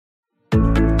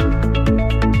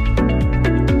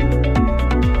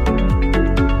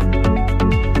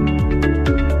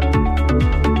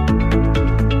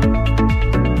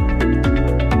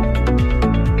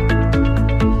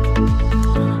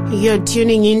you're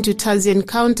tuning in to Taz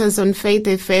Encounters on Faith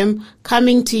FM,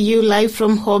 coming to you live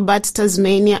from Hobart,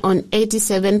 Tasmania on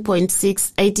 87.6,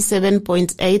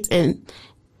 87.8 and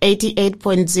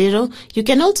 88.0. You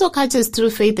can also catch us through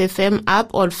Faith FM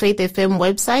app or Faith FM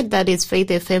website, that is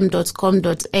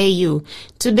faithfm.com.au.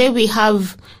 Today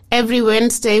every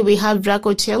Wednesday we have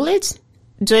Rajko Celic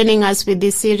joining us with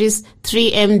this series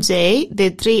 3MJ. The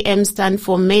 3M stand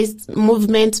for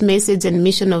Movement, Message and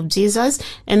Mission of Jesus,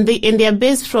 and they are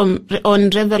based on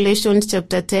Revelation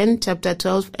chapter 10, chapter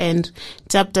 12 and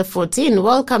chapter 14.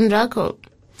 Welcome, Rajko.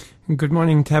 Good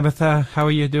morning, Tabitha. How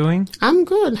are you doing? I'm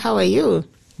good. How are you?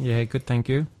 Yeah, good, thank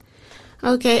you.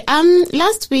 Okay,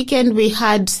 last weekend we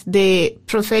had the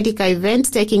prophetic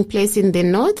event taking place in the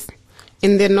north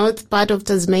part of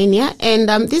Tasmania, and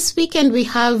this weekend we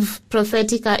have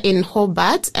Prophetica in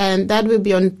Hobart, and that will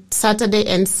be on Saturday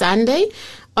and Sunday.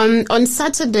 On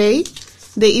Saturday,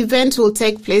 the event will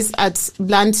take place at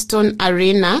Bluntstone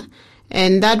Arena,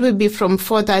 and that will be from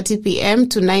 4:30 p.m.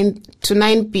 to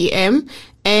 9 p.m.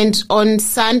 And on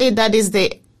Sunday, that is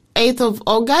the 8th of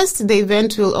August, the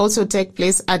event will also take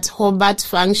place at Hobart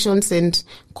Functions and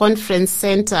Conference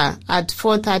Center at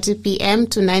 4:30 p.m.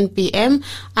 to 9 p.m.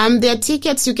 There are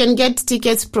tickets. You can get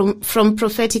tickets from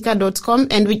prophetica.com,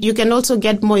 and you can also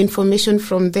get more information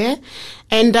from there.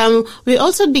 And we'll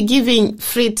also be giving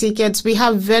free tickets. We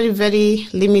have very, very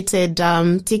limited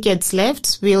tickets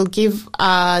left. We'll give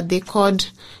the code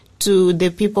to the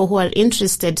people who are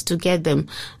interested to get them.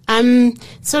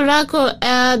 So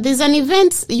Rajko, there's an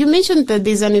event, you mentioned that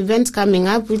there's an event coming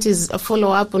up, which is a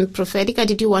follow-up on Prophetica.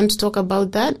 Did you want to talk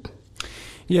about that?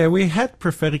 Yeah, we had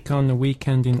Prophetica on the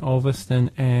weekend in Ulverston,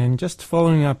 and just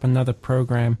following up another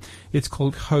program. It's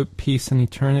called Hope, Peace and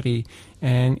Eternity,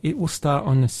 and it will start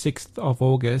on the 6th of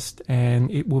August,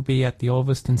 and it will be at the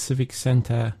Ulverston Civic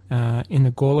Centre in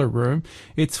the Gawler Room.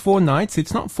 It's 4 nights.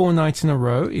 It's not 4 nights in a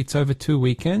row. It's over 2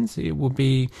 weekends. It will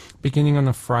be beginning on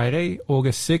a Friday,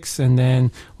 August 6th, and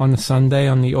then on a Sunday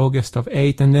on the August of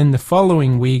 8th, and then the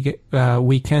following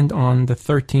weekend on the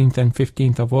 13th and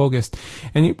 15th of August.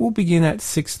 And it will begin at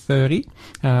 6:30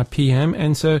 p.m.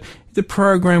 And so the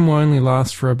program will only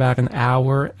last for about an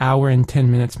hour and 10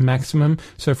 minutes maximum.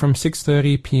 So from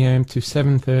 6:30 p.m. to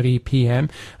 7:30 p.m.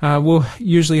 We'll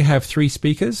usually have 3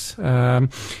 speakers.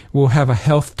 We'll have a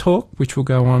health talk, which will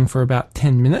go on for about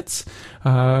 10 minutes,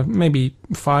 maybe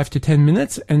 5 to 10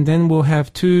 minutes. And then we'll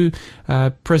have 2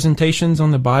 presentations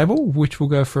on the Bible, which will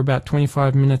go for about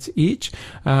 25 minutes each.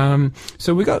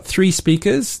 So we got 3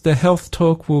 speakers. The health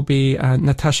talk will be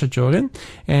Natasha Jordan.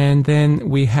 And then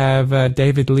we have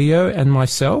David Leo and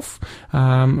myself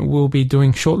will be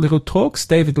doing short little talks.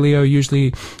 David Leo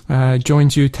usually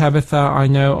joins you, Tabitha, I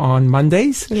know, on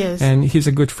Mondays. Yes. And he's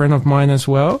a good friend of mine as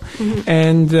well. Mm-hmm.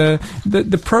 And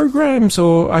the programs,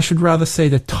 or I should rather say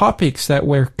the topics that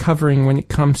we're covering when it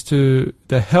comes to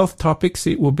the health topics,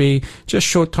 it will be just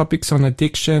short topics on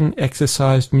addiction,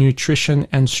 exercise, nutrition,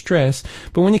 and stress.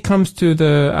 But when it comes to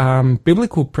the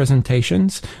biblical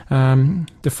presentations,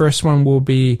 the first one will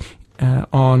be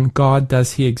on God,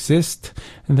 does he exist?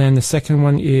 And then the second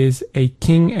one is a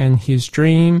king and his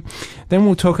dream. Then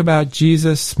we'll talk about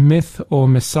Jesus, myth or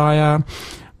Messiah.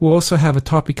 We'll also have a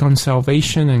topic on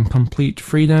salvation and complete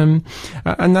freedom.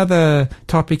 Another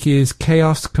topic is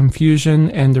chaos,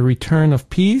 confusion, and the return of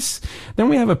peace. Then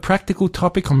we have a practical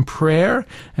topic on prayer,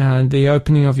 the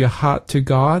opening of your heart to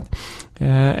God.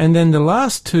 And then the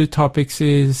last 2 topics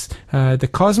is the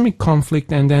cosmic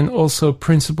conflict, and then also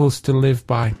principles to live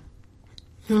by.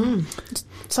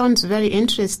 Sounds very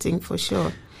interesting for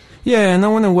sure. Yeah, and I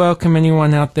want to welcome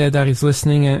anyone out there that is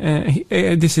listening.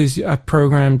 This is a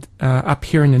program up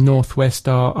here in the northwest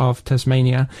of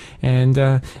Tasmania, and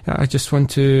I just want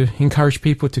to encourage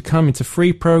people to come. It's a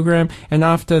free program, and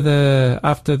after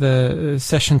the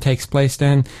session takes place,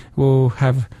 then we'll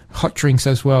have hot drinks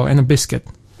as well and a biscuit.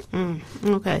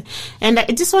 Okay. And I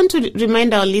just want to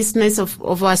remind our listeners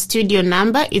of our studio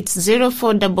number. It's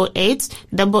 0488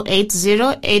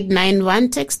 880 891.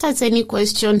 Text us any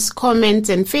questions, comments,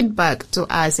 and feedback to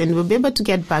us, and we'll be able to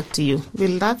get back to you.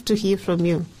 We'll love to hear from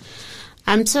you.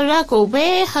 So Rajko,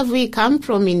 where have we come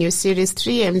from in your series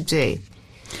 3MJ?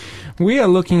 We are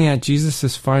looking at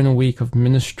Jesus' final week of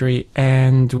ministry,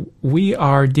 and we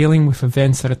are dealing with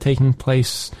events that are taking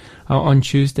place on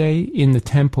Tuesday in the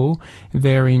temple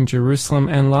there in Jerusalem.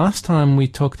 And last time we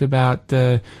talked about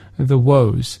the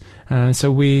woes.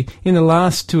 So in the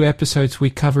last 2 episodes, we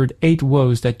covered 8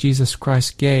 woes that Jesus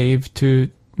Christ gave to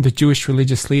the Jewish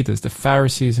religious leaders, the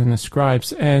Pharisees and the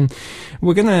scribes. And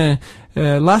we're going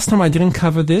to, last time I didn't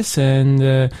cover this,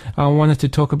 and I wanted to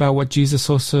talk about what Jesus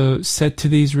also said to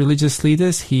these religious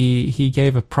leaders. He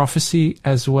gave a prophecy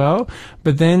as well.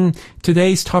 But then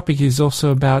today's topic is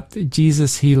also about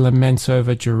Jesus. He laments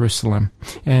over Jerusalem.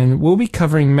 And we'll be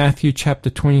covering Matthew chapter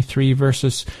 23,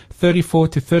 verses 34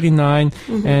 to 39.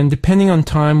 And depending on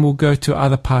time, we'll go to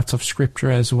other parts of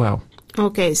Scripture as well.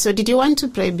 Okay, so did you want to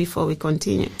pray before we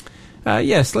continue?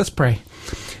 Yes, let's pray.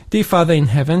 Dear Father in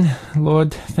heaven,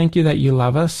 Lord, thank you that you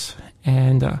love us.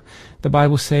 And the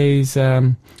Bible says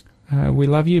we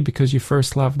love you because you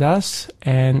first loved us.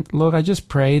 And Lord, I just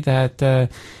pray that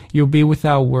you'll be with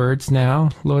our words now.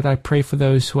 Lord, I pray for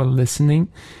those who are listening.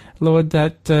 Lord,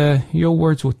 that your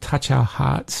words will touch our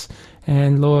hearts.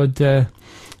 And Lord,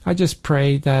 I just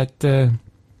pray that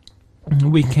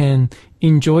we can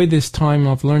enjoy this time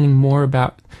of learning more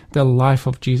about the life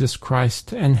of Jesus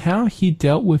Christ and how he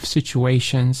dealt with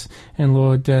situations. And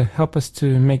Lord, help us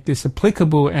to make this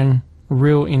applicable and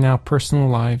real in our personal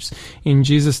lives. In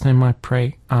Jesus' name I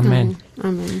pray. Amen.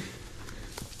 Amen.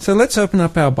 So let's open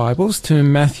up our Bibles to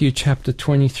Matthew chapter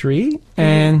 23.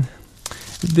 And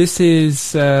this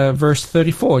is verse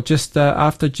 34, just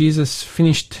after Jesus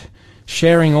finished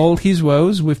sharing all his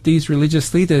woes with these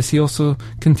religious leaders. He also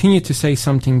continued to say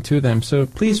something to them. So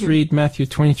please read Matthew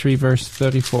 23, verse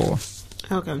 34.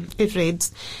 Okay, it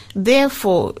reads,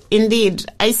 "Therefore, indeed,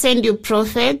 I send you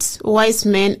prophets, wise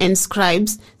men, and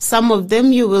scribes. Some of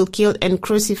them you will kill and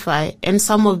crucify, and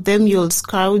some of them you will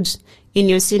scourge in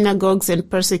your synagogues and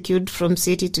persecute from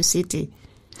city to city."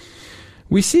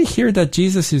 We see here that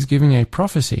Jesus is giving a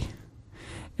prophecy.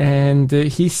 And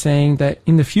he's saying that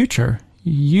in the future,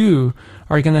 you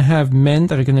are going to have men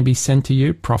that are going to be sent to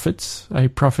you, prophets. A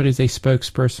prophet is a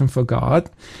spokesperson for God.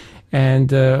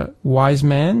 And wise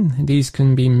men, these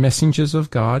can be messengers of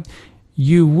God.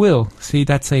 You will, see,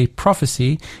 that's a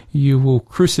prophecy. You will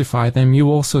crucify them. You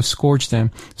will also scourge them.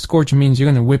 Scourge means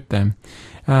you're going to whip them.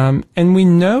 And we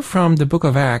know from the book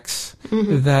of Acts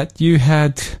that you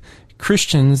had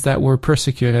Christians that were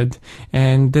persecuted,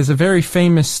 and there's a very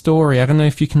famous story. I don't know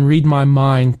if you can read my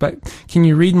mind, but can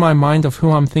you read my mind of who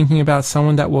I'm thinking about?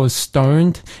 Someone that was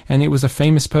stoned, and it was a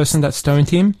famous person that stoned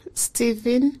him.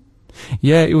 Stephen?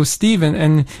 Yeah, it was Stephen,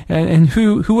 and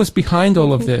who was behind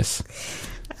all of this?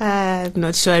 I'm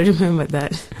not sure I remember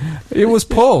that. It was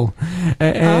Paul.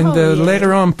 And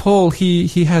later on, Paul,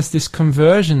 he has this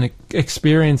conversion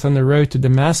experience on the road to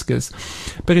Damascus.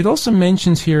 But it also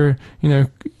mentions here,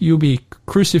 you'll be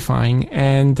crucifying.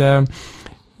 And,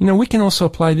 we can also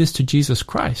apply this to Jesus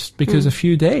Christ, because a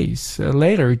few days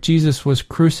later, Jesus was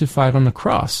crucified on the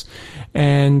cross.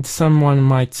 And someone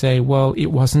might say, well, it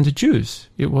wasn't the Jews.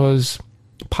 It was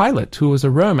Pilate, who was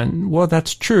a Roman. Well,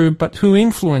 that's true, but who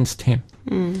influenced him?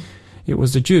 It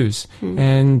was the Jews.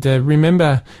 And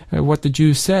remember what the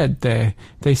Jews said there.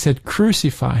 They said,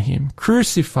 crucify him,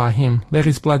 let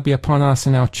his blood be upon us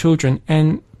and our children.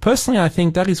 And personally, I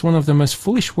think that is one of the most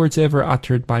foolish words ever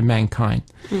uttered by mankind.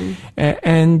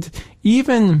 And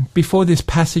even before this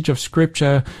passage of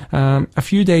Scripture, a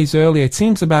few days earlier, it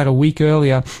seems about a week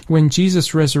earlier, when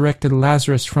Jesus resurrected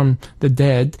Lazarus from the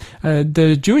dead,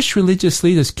 the Jewish religious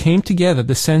leaders came together,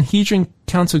 the Sanhedrin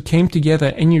Council came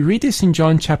together, and you read this in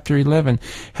John chapter 11,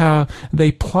 how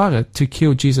they plotted to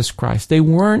kill Jesus Christ. They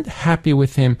weren't happy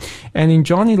with him. And in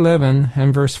John 11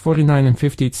 and verse 49 and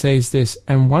 50, it says this,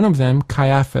 "And one of them,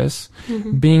 Caiaphas,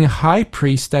 being high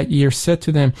priest that year, said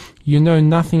to them, you know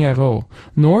nothing at all,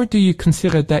 nor do you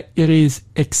consider that it is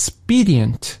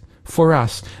expedient for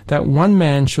us that one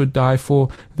man should die for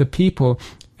the people,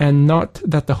 and not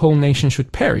that the whole nation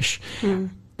should perish."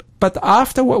 But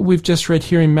after what we've just read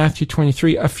here in Matthew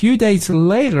 23, a few days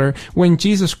later, when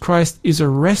Jesus Christ is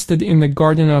arrested in the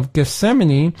Garden of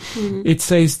Gethsemane, it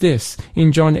says this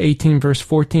in John 18, verse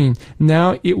 14,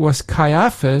 "Now it was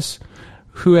Caiaphas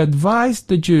who advised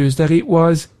the Jews that it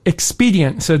was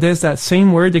expedient." So there's that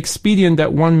same word, expedient,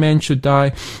 that one man should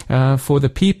die for the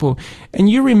people. And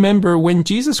you remember when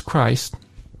Jesus Christ,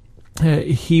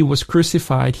 he was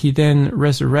crucified, he then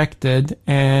resurrected,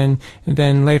 and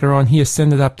then later on he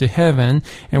ascended up to heaven.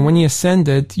 And when he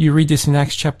ascended, you read this in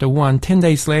Acts chapter 1, 10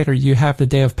 days later you have the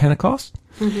day of Pentecost.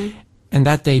 And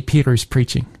that day Peter is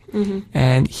preaching.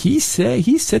 And he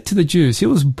said to the Jews, he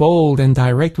was bold and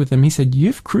direct with them. He said,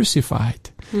 you've crucified.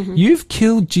 You've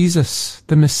killed Jesus,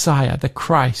 the Messiah, the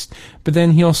Christ. But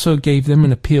then he also gave them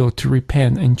an appeal to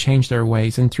repent and change their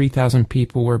ways. And 3,000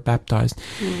 people were baptized.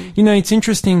 It's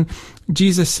interesting.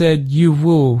 Jesus said, you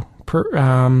will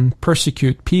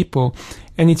persecute people.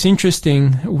 And it's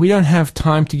interesting, we don't have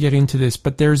time to get into this,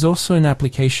 but there's also an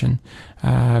application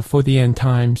for the end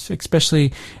times,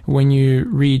 especially when you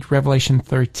read Revelation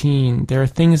 13. There are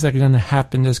things that are going to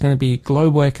happen. There's going to be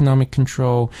global economic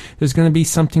control. There's going to be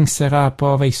something set up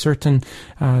of a certain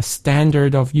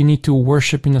standard of you need to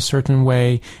worship in a certain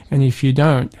way, and if you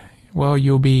don't, well,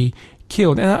 you'll be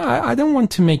killed. And I don't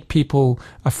want to make people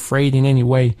afraid in any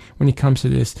way when it comes to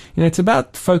this. It's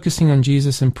about focusing on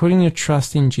Jesus and putting your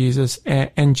trust in Jesus,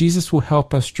 and Jesus will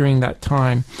help us during that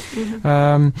time.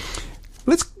 Mm-hmm.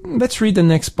 Let's read the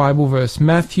next Bible verse,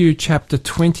 Matthew chapter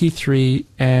 23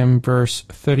 and verse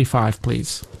 35,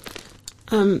 please.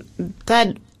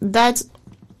 That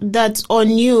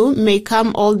on you may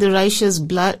come all the righteous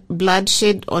blood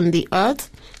shed on the earth,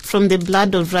 from the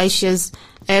blood of righteous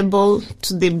Abel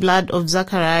to the blood of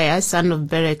Zachariah, son of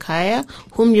Berechiah,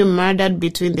 whom you murdered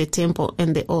between the temple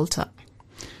and the altar.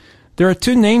 There are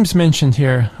two names mentioned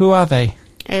here. Who are they?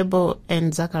 Abel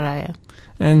and Zachariah.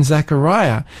 And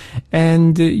Zachariah.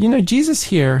 And, Jesus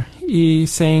here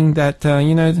is saying that,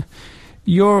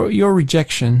 your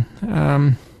rejection,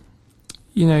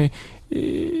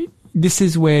 this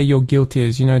is where your guilt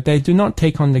is. They do not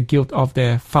take on the guilt of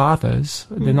their fathers.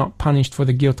 They're not punished for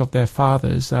the guilt of their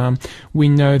fathers. We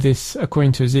know this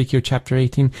according to Ezekiel chapter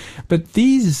 18. But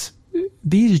these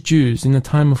Jews in the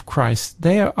time of Christ,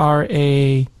 they are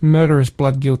a murderous,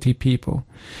 blood-guilty people.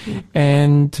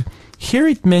 And here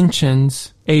it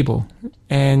mentions Abel.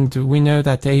 And we know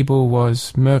that Abel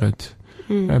was murdered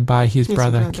by his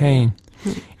brother Cain.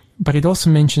 But it also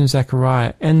mentions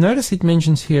Zachariah. And notice it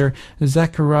mentions here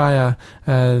Zachariah,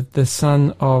 the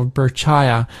son of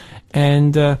Berechiah.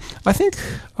 And I think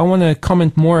I want to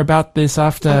comment more about this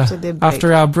after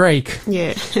our break.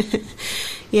 Yeah.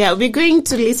 Yeah, we're going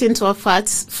to listen to our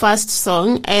first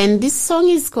song. And this song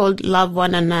is called Love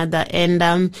One Another.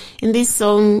 And in this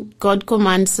song, God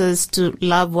commands us to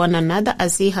love one another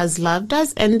as he has loved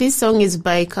us. And this song is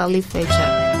by Carly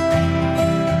Fletcher.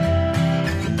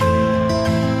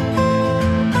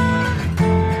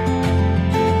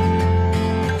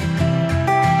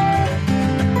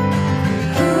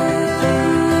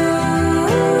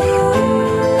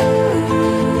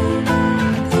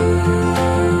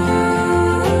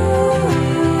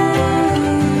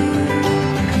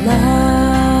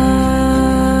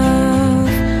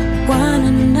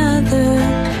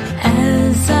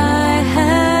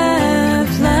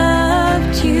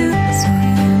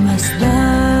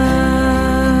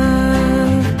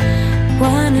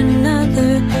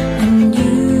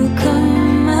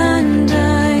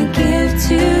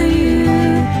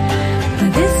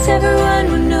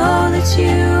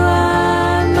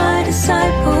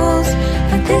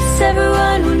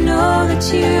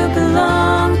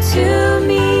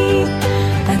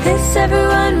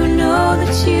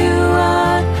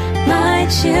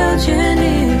 Children,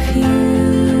 if you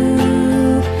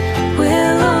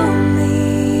will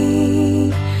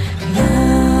only love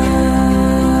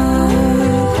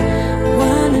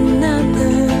one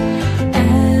another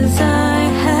as I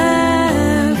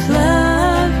have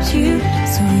loved you,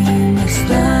 so you must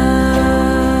love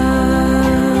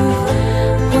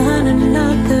one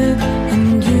another,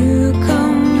 and you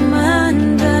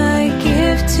command I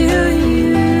give to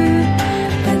you.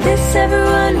 By this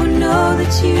everyone will know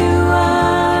that you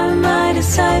are my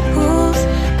disciples.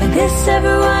 By this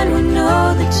everyone will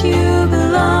know that you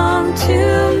belong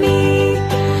to me.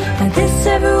 By this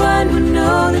everyone will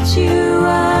know that you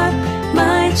are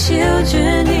my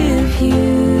children, if you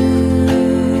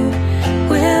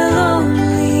will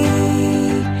only,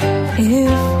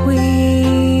 if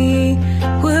we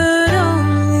would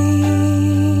only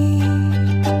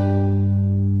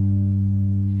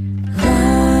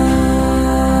love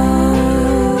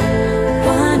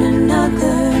one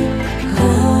another,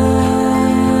 love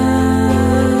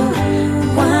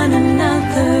one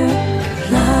another,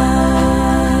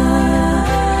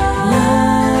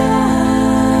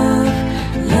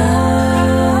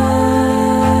 love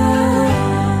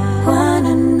one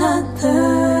another.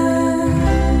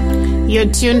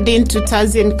 You're tuned in to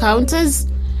Taz Encounters,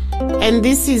 and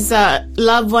this is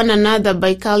Love One Another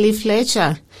by Carly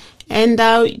Fletcher. And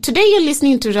today you're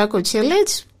listening to Rajko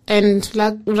Celic, and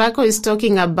Rajko is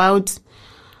talking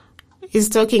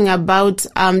about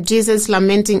Jesus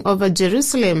lamenting over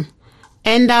Jerusalem.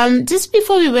 And just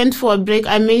before we went for a break,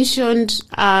 I mentioned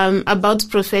about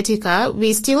Prophetica.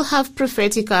 We still have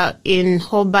Prophetica in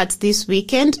Hobart this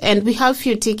weekend, and we have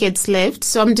few tickets left.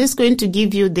 So I'm just going to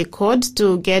give you the code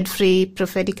to get free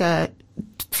Prophetica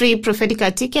free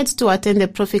Prophetica tickets to attend the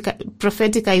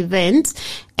Prophetica event.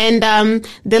 And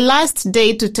the last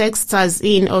day to text us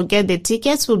in or get the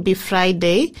tickets will be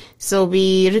Friday. So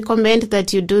we recommend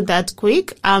that you do that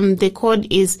quick. The code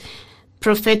is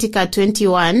Prophetica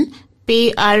 21,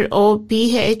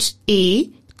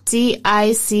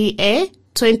 PROPHETICA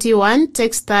 21.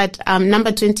 Text that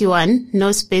number 21,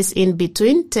 no space in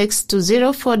between. Text to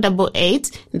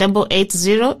 0488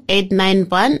 880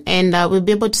 891, and we'll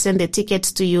be able to send the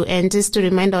tickets to you. And just to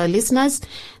remind our listeners,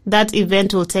 that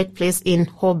event will take place in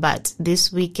Hobart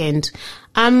this weekend.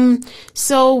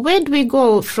 So where do we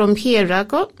go from here,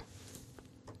 Rajko?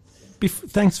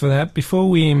 Thanks for that. Before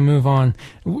we move on,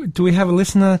 do we have a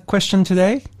listener question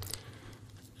today?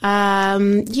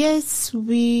 Yes,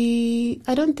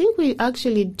 I don't think we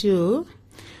actually do.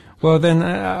 Well, then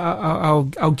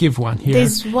I'll give one here.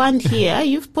 There's one here.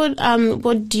 You've put,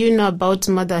 what do you know about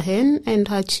mother hen and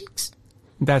her chicks?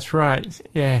 That's right.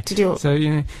 Yeah. So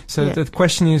yeah. The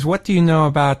question is, what do you know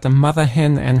about the mother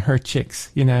hen and her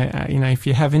chicks? If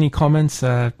you have any comments,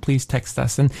 please text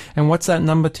us. And what's that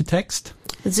number to text?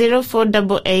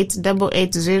 0488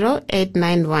 880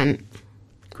 891.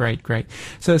 Great.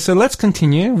 So let's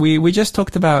continue. We just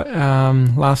talked about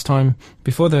last time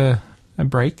before the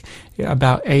break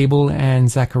about Abel and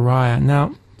Zachariah.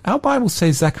 Now, our Bible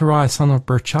says Zachariah, son of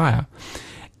Berchiah.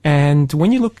 And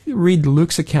when you read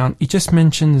Luke's account, it just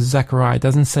mentions Zachariah. It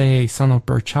doesn't say son of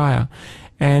Berchiah.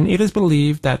 And it is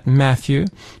believed that Matthew,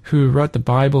 who wrote the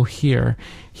Bible here,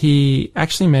 he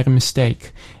actually made a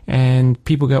mistake. And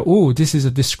people go, oh, this is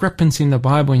a discrepancy in the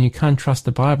Bible and you can't trust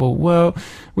the Bible. Well,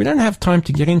 we don't have time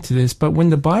to get into this, but when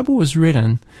the Bible was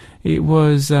written, it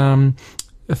was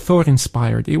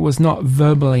thought-inspired. It was not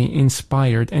verbally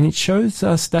inspired. And it shows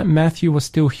us that Matthew was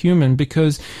still human,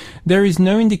 because there is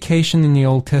no indication in the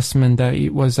Old Testament that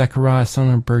it was Zachariah, son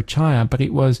of Berchiah, but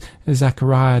it was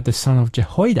Zachariah, the son of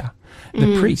Jehoiada,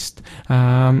 the priest.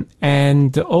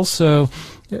 And also,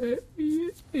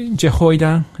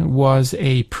 Jehoiada was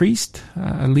a priest,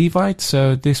 a Levite,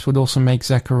 so this would also make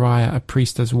Zechariah a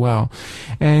priest as well.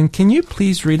 And can you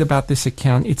please read about this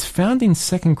account? It's found in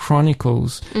 2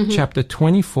 Chronicles chapter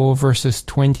 24, verses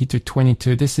 20 to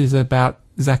 22. This is about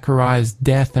Zechariah's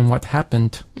death and what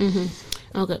happened.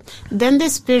 Okay. Then the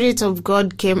Spirit of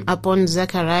God came upon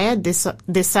Zachariah,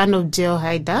 the son of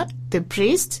Jehoiada, the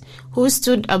priest, who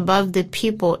stood above the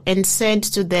people and said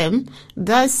to them,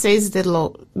 Thus says the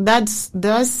Lord,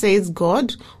 thus says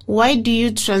God, why do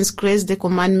you transgress the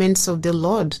commandments of the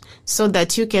Lord, so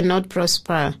that you cannot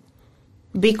prosper?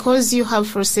 Because you have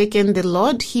forsaken the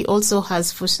Lord, he also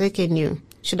has forsaken you.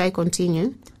 Should I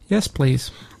continue? Yes, please.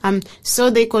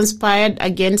 So they conspired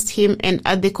against him, and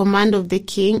at the command of the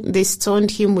king, they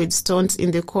stoned him with stones in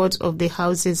the court of the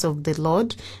houses of the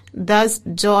Lord. Thus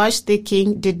Joash the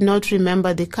king did not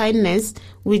remember the kindness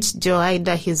which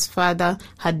Jehoiada his father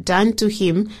had done to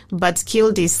him, but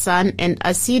killed his son, and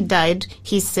as he died,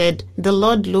 he said, The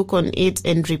Lord look on it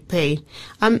and repay.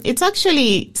 It's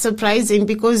actually surprising,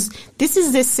 because this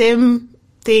is the same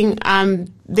thing.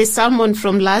 The sermon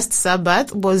from last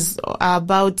Sabbath was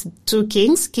about two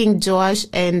kings, King Joash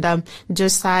and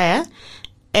Josiah.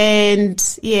 And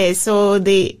so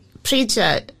the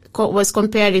preacher was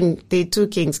comparing the two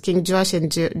kings, King Joash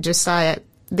and Josiah.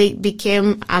 They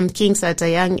became kings at a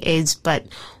young age, but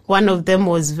one of them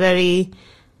was very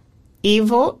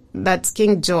evil. That's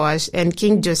King Joash, and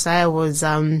King Josiah was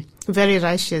very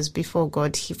righteous before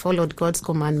God. He followed God's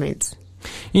commandments.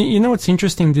 You know what's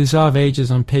interesting? Desire of Ages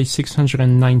on page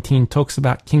 619 talks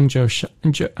about King Joash,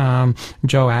 and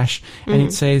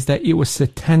it says that it was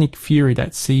satanic fury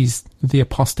that seized the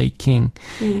apostate king.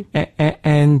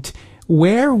 And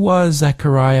where was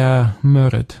Zechariah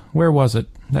murdered? Where was it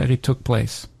that it took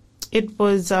place? It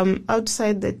was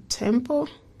outside the temple.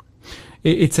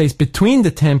 It says between the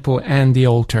temple and the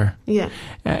altar. Yeah.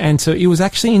 And so it was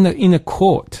actually in a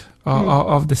court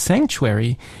of the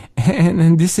sanctuary.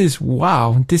 And this is,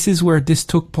 wow, this is where this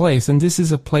took place. And this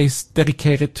is a place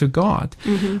dedicated to God.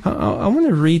 I want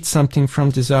to read something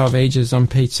from Desire of Ages on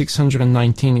page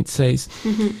 619. It says,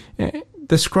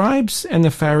 the scribes and the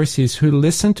Pharisees who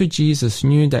listened to Jesus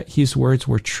knew that his words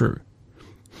were true.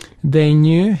 They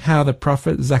knew how the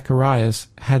prophet Zacharias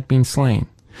had been slain.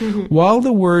 While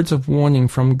the words of warning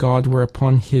from God were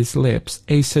upon his lips,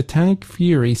 a satanic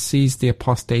fury seized the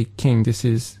apostate king. This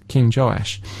is King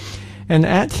Joash. And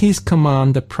at his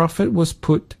command, the prophet was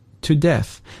put to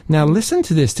death. Now listen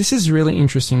to this. This is really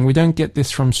interesting. We don't get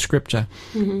this from scripture.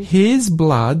 His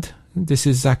blood, this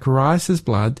is Zacharias'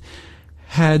 blood,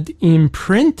 had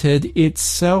imprinted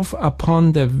itself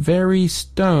upon the very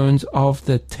stones of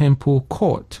the temple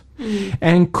court.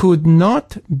 and could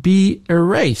not be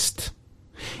erased.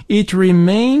 It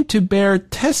remained to bear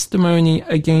testimony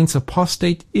against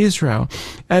apostate Israel.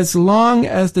 As long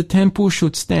as the temple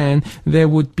should stand, there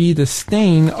would be the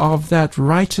stain of that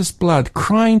righteous blood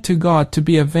crying to God to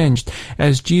be avenged.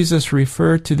 As Jesus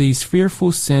referred to these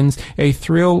fearful sins, a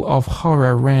thrill of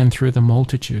horror ran through the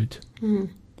multitude.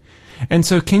 And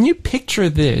so can you picture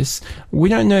this? We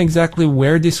don't know exactly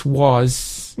where this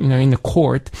was, in the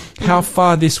court, how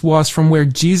far this was from where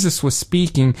Jesus was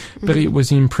speaking, but it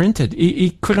was imprinted.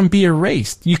 It couldn't be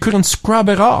erased. You couldn't scrub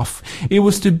it off. It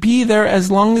was to be there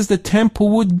as long as the temple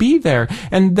would be there.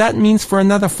 And that means for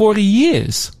another 40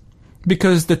 years,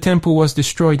 because the temple was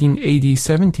destroyed in AD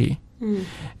 70.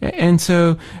 And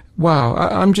so, wow,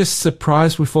 I'm just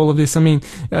surprised with all of this. I mean,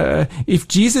 if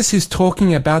Jesus is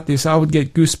talking about this, I would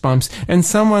get goosebumps. And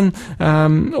someone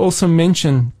also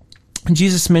mentioned,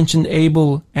 Jesus mentioned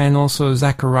Abel and also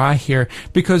Zachariah here,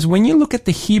 because when you look at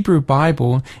the Hebrew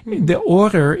Bible, the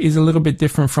order is a little bit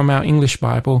different from our English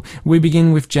Bible. We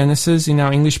begin with Genesis in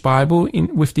our English Bible,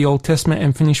 with the Old Testament,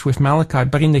 and finish with Malachi.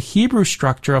 But in the Hebrew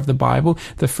structure of the Bible,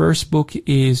 the first book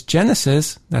is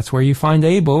Genesis. That's where you find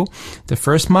Abel, the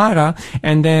first Mara,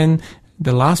 and then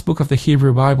the last book of the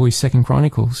Hebrew Bible is 2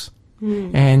 Chronicles.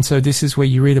 And so this is where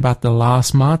you read about the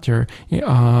last martyr,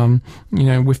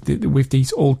 with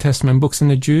these Old Testament books.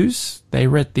 And the Jews, they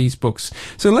read these books.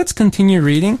 So let's continue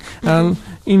reading.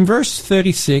 In verse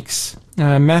 36,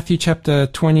 Matthew chapter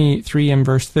 23 and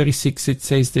verse 36, it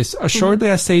says this: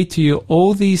 "Assuredly I say to you,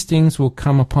 all these things will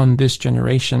come upon this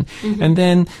generation." And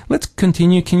then let's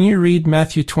continue. Can you read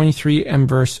Matthew 23 and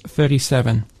verse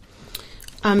 37?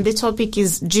 The topic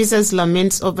is Jesus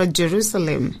laments over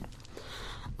Jerusalem.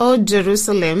 "O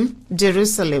Jerusalem,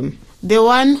 Jerusalem, the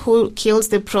one who kills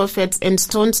the prophets and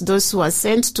stones those who are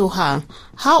sent to her.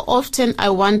 How often I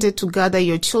wanted to gather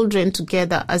your children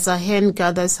together as a hen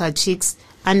gathers her chicks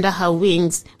under her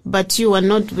wings, but you are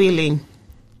not willing."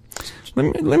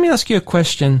 Let me ask you a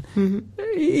question.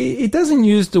 It doesn't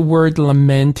use the word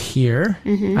lament here,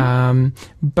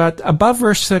 but above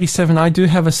verse 37, I do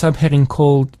have a subheading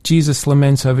called Jesus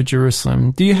laments over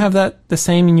Jerusalem. Do you have that the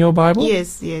same in your Bible?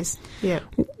 Yes, yeah.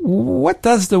 What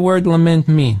does the word lament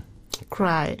mean?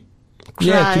 Cry.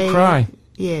 Yeah, to cry.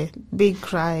 Yeah, big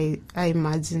cry, I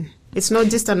imagine. It's not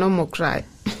just a normal cry.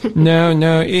 No,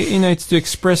 it's to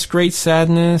express great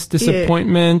sadness,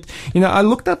 disappointment. Yeah. I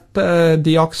looked up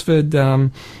the Oxford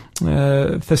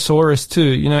thesaurus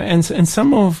too, and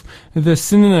some of the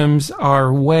synonyms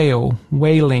are wail,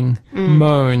 wailing,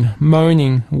 moan,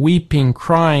 moaning, weeping,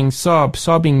 crying, sob,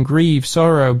 sobbing, grieve,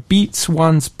 sorrow, beats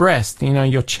one's breast,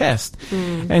 your chest.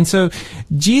 And so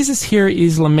Jesus here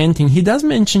is lamenting. He does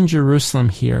mention Jerusalem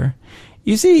here.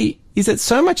 Is it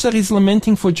so much that he's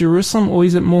lamenting for Jerusalem, or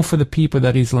is it more for the people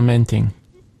that he's lamenting?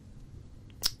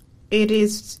 It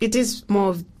is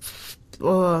more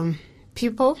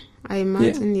people, I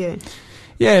imagine, yeah.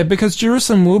 Yeah, because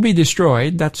Jerusalem will be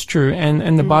destroyed, that's true,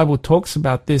 and the Bible talks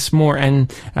about this more,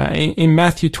 and in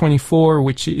Matthew 24,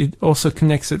 which it also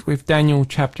connects it with Daniel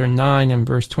chapter 9 and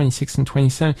verse 26 and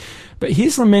 27, but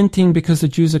he's lamenting because the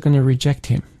Jews are going to reject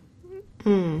him.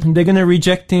 They're going to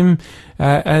reject him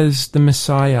as the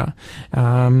Messiah.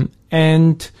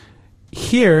 And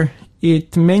here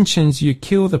it mentions you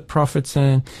kill the prophets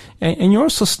and you're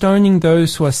also stoning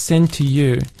those who are sent to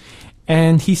you.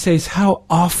 And he says, how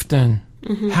often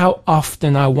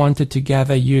I wanted to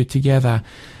gather you together.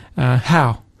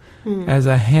 How? As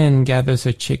a hen gathers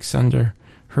her chicks under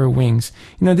her wings.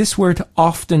 This word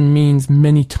often means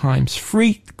many times,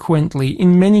 frequently,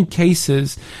 in many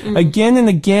cases. Again and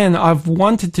again, I've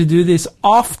wanted to do this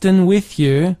often with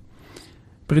you,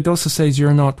 but it also says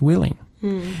you're not willing.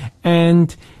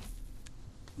 And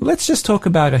let's just talk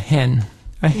about a hen.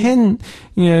 A hen,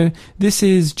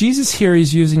 Jesus here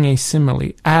is using a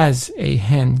simile. As a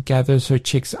hen gathers her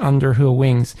chicks under her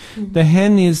wings. The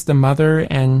hen is the mother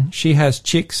and she has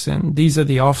chicks and these are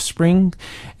the offspring.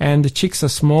 And the chicks are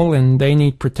small and they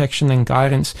need protection and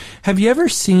guidance. Have you ever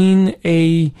seen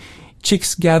a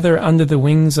chicks gather under the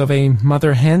wings of a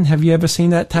mother hen? Have you ever seen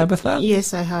that, Tabitha?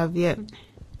 Yes, I have, yeah.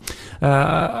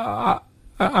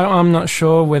 I'm not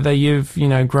sure whether you've,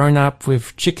 grown up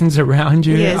with chickens around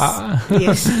you. Yes,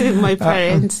 yes, my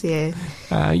parents, yeah.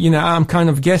 I'm kind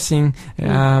of guessing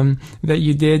that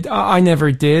you did. I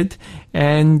never did.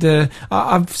 And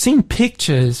I've seen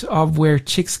pictures of where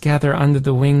chicks gather under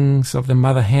the wings of the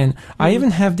mother hen. I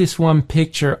even have this one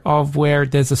picture of where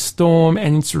there's a storm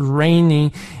and it's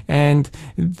raining and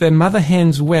the mother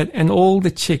hen's wet and all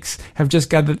the chicks have just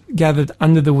gathered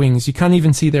under the wings. You can't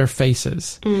even see their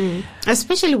faces.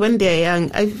 Especially when they're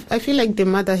young. I feel like the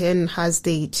mother hen has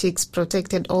the chicks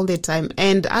protected all the time,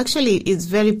 and actually it's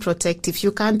very protective.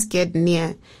 You can't get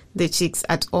near the chicks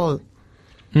at all.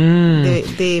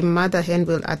 The mother hen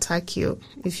will attack you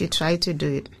if you try to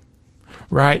do it.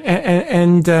 Right.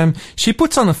 And she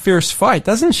puts on a fierce fight,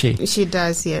 doesn't she? She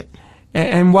does, yeah.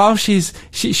 And while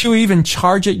she'll even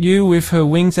charge at you with her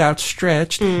wings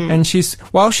outstretched. And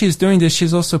while she's doing this,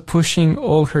 she's also pushing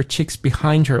all her chicks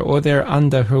behind her, or they're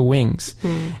under her wings.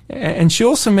 And she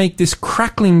also make this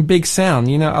crackling big sound,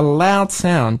 a loud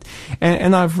sound.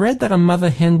 And I've read that a mother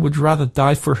hen would rather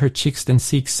die for her chicks than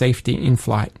seek safety in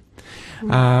flight.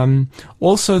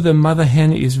 Also, the mother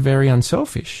hen is very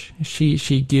unselfish.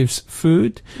 She gives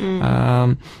food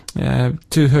to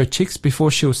her chicks before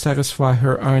she'll satisfy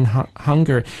her own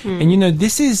hunger. And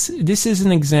this is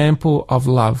an example of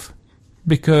love,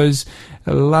 because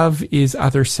love is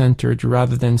other-centered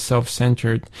rather than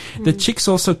self-centered. The chicks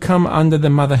also come under the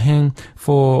mother hen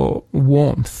for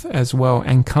warmth as well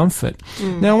and comfort.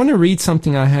 Now, I want to read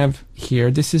something I have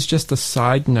here. This is just a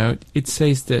side note. It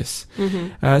says this.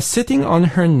 Sitting on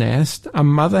her nest, a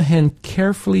mother hen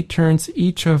carefully turns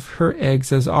each of her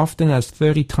eggs as often as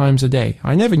 30 times a day.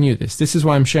 I never knew this. This is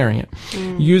why I'm sharing it.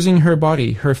 Using her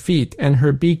body, her feet, and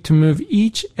her beak to move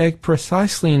each egg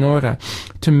precisely in order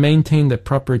to maintain the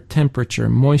proper temperature,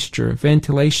 moisture,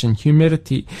 ventilation,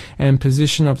 humidity, and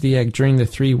position of the egg during the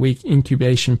 3-week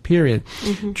incubation period.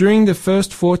 During the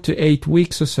first 4 to 8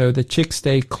 weeks or so, the chicks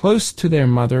stay close to their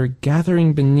mother,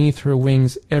 gathering beneath her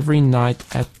wings every night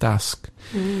at dusk.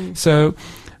 So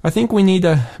I think we need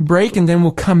a break, and then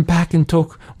we'll come back and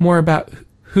talk more about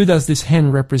who does this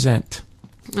hen represent.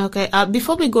 Okay,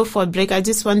 before we go for a break, I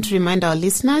just want to remind our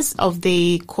listeners of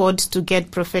the code to get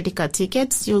Prophetica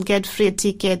tickets. You'll get free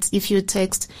tickets if you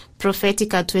text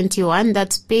Prophetica 21,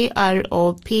 that's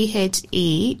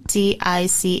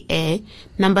PROPHETICA,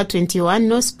 number 21,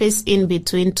 no space in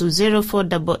between, to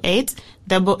 0488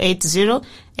 880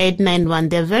 891.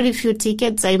 There are very few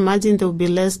tickets. I imagine there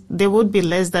would be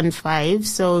less than 5.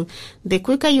 So the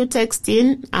quicker you text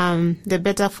in, the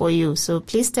better for you. So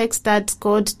please text that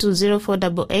code to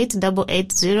 0488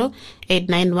 880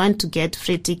 891 to get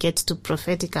free tickets to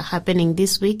Prophetica happening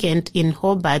this weekend in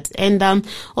Hobart. And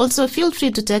also feel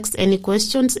free to text any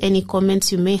questions, any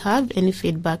comments you may have, any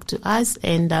feedback to us.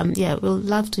 And we'll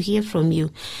love to hear from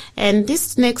you. And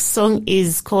this next song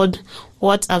is called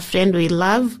What a Friend We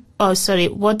Love.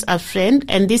 What a Friend.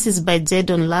 And this is by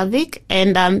Jadon Lavick.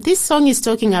 And this song is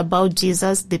talking about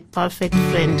Jesus, the perfect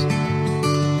friend.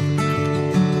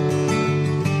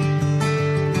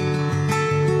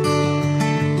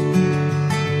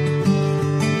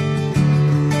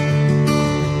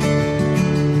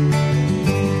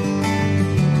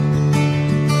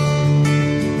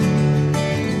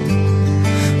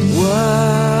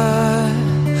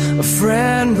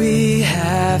 Friend we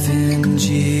have in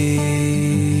Jesus,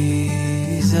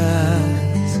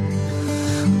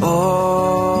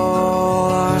 all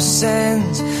our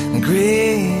sins and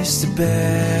griefs to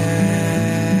bear.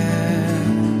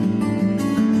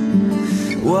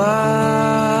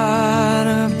 What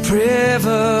a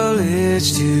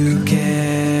privilege to carry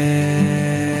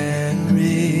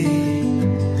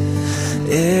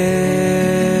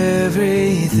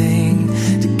everything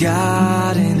to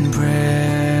God in prayer.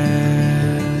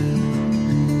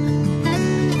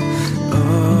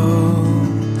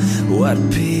 What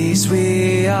peace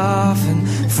we often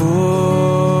forfeit.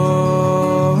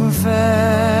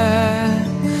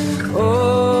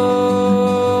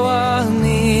 Oh, what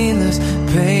needless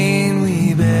pain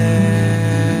we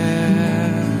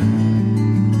bear.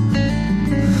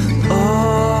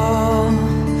 All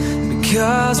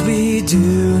because we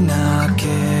do not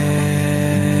carry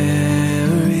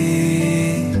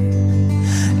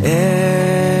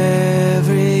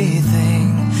everything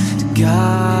to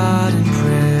God in prayer.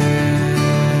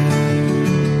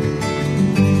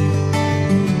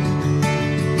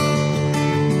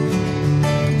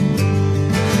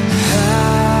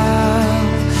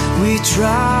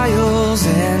 Trials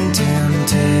and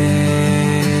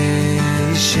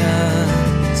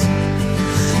temptations,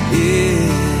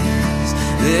 is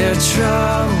there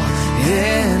trouble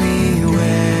anywhere?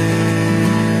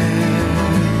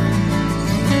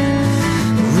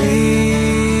 We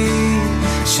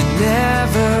should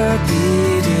never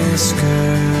be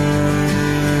discouraged.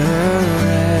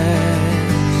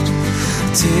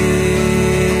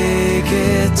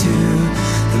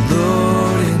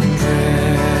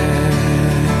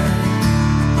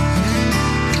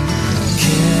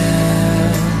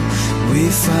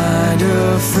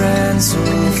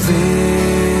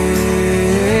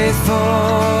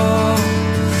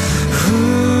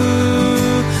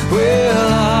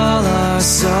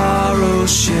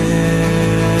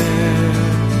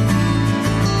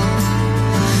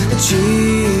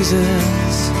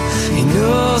 He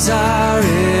knows our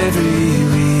every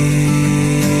weakness.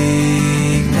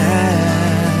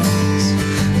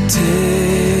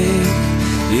 Take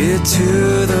it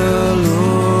to the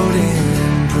Lord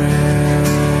in prayer.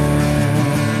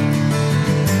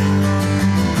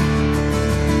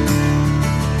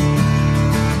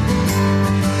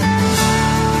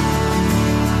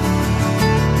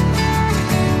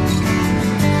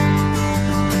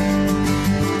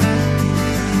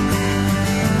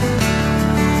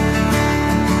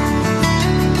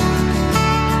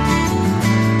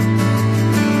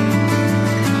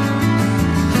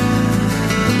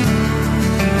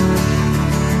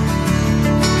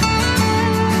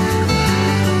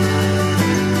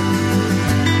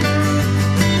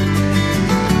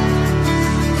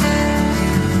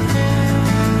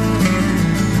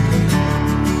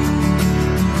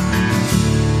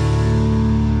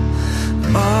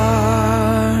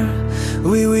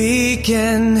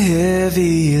 And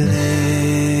heavy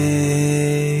laden,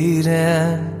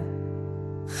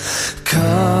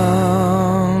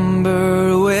 cumbered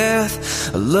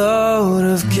with a load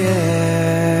of care.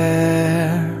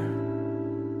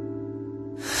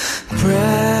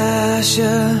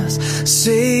 Precious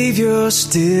Savior,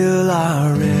 still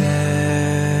our refuge.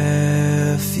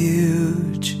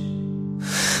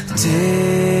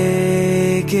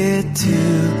 Take it to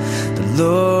the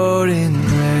Lord in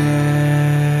prayer.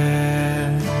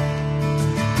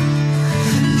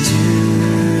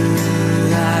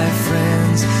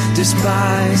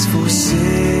 Despise, forsake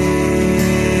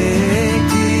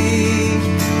thee.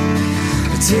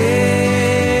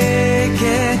 Take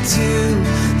it to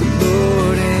the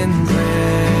Lord in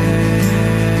prayer.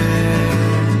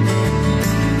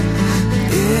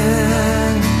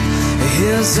 In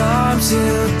His arms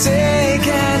He'll take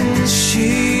and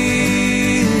shield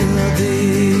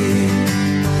thee.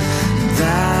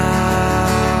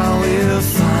 Thou wilt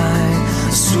find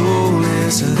a soul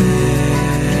is there.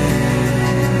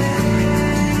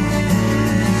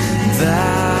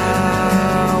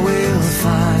 Thou wilt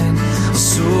find a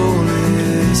soul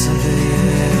is there.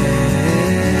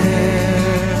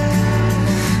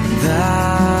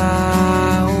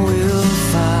 Thou wilt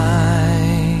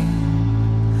find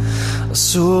a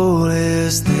soul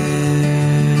is there.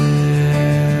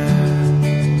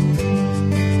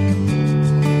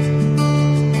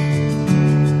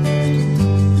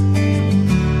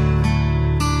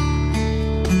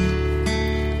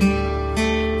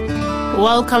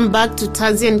 Welcome back to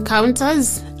Tazi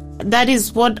Encounters. That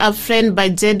is What a Friend by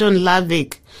Jadon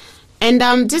Lavick. And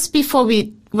just before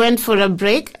we went for a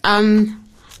break, I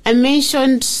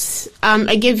mentioned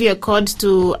I gave you a code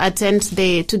to attend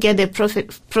to get the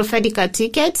Prophetica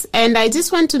tickets, and I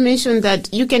just want to mention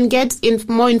that you can get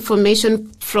more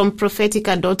information from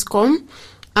prophetica.com.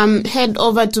 Head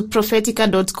over to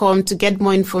prophetica.com to get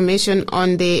more information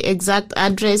on the exact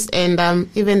address and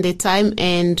even the time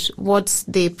and what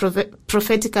the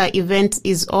Prophetica event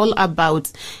is all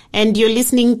about. And you're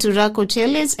listening to Rajko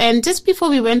Celic. And just before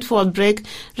we went for a break,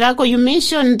 Rajko, you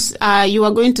mentioned you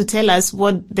were going to tell us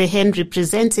what the hen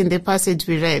represents in the passage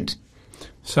we read.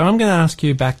 So I'm going to ask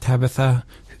you back, Tabitha.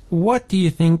 What do you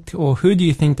think, or who do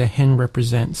you think the hen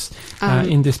represents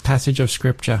in this passage of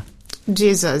Scripture?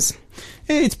 Jesus.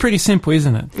 It's pretty simple,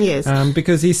 isn't it? Yes.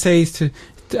 Because he says to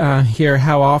here,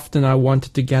 how often I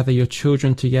wanted to gather your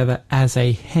children together as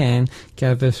a hen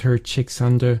gathers her chicks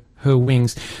under her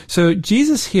wings. So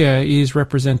Jesus here is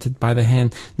represented by the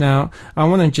hen. Now, I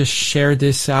want to just share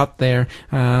this out there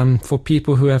for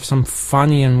people who have some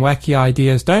funny and wacky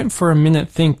ideas. Don't for a minute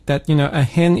think that, a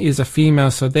hen is a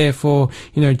female, so therefore,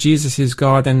 Jesus is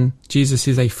God and Jesus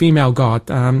is a female God.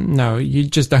 No, you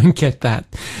just don't get that.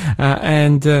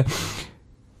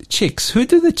 Chicks. Who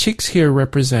do the chicks here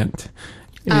represent?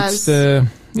 It's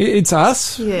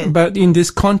us, yeah. But in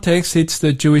this context, it's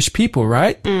the Jewish people,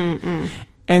 right? Mm-mm.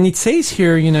 And it says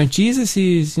here, Jesus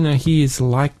is, he is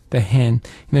like the hen.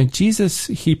 Jesus,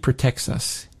 he protects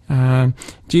us.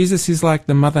 Jesus is like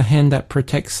the mother hen that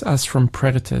protects us from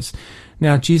predators.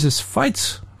 Now, Jesus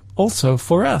fights also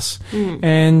for us.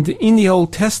 And in the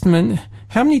Old Testament,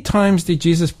 how many times did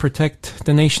Jesus protect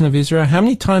the nation of Israel? How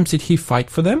many times did he fight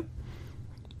for them?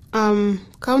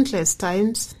 Countless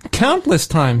times. Countless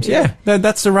times, yeah.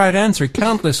 That's the right answer.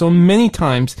 Countless, or many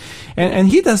times. And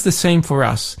he does the same for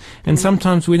us. And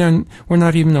sometimes we're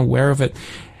not even aware of it.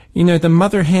 The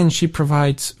mother hen, she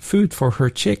provides food for her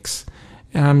chicks.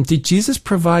 Did Jesus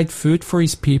provide food for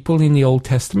his people in the Old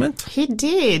Testament? He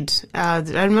did. I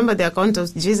remember the account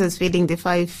of Jesus feeding the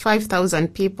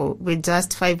 5,000 people with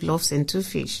just 5 loaves and 2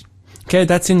 fish. Okay,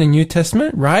 that's in the New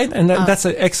Testament, right? And that's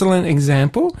an excellent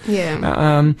example.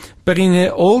 Yeah. But in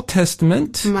the Old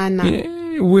Testament, manna.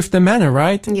 with the manna,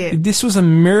 right? Yeah. This was a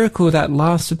miracle that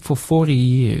lasted for 40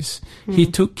 years. He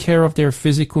took care of their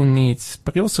physical needs,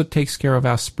 but he also takes care of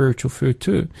our spiritual food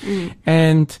too.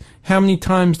 And how many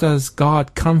times does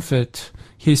God comfort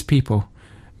his people?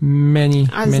 Many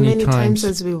times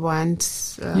as we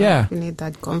want. We need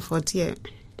that comfort,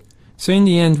 So in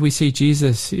the end, we see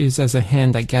Jesus is as a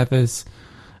hen that gathers,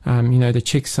 the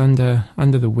chicks under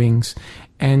the wings.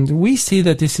 And we see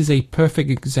that this is a perfect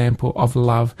example of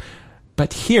love.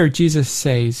 But here Jesus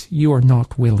says, you are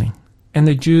not willing. And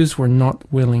the Jews were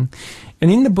not willing. And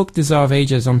in the book Desire of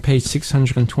Ages on page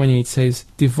 620, it says,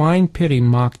 divine pity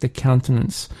marked the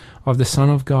countenance of the Son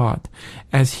of God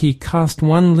as he cast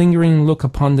one lingering look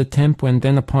upon the temple and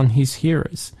then upon his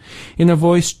hearers. In a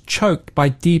voice choked by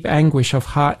deep anguish of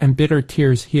heart and bitter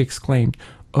tears, he exclaimed,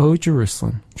 O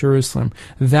Jerusalem, Jerusalem,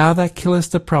 thou that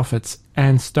killest the prophets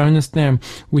and stonest them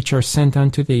which are sent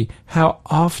unto thee, how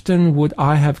often would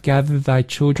I have gathered thy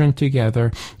children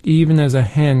together, even as a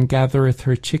hen gathereth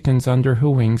her chickens under her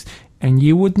wings, and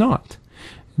ye would not.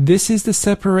 This is the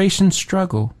separation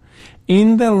struggle.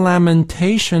 In the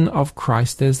lamentation of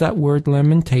Christ, there's that word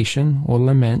lamentation or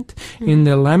lament. In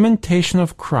the lamentation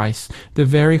of Christ, the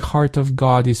very heart of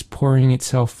God is pouring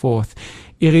itself forth.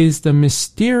 It is the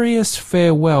mysterious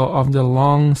farewell of the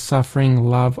long-suffering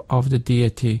love of the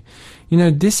deity.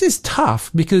 This is tough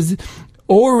because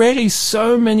already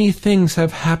so many things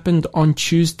have happened on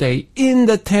Tuesday in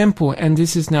the temple, and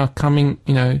this is now coming,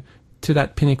 to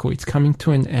that pinnacle. It's coming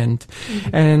to an end.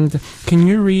 And can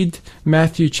you read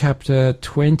Matthew chapter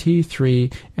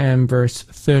 23 and verse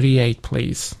 38,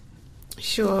 please?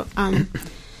 Sure.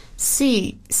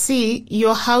 See,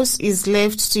 your house is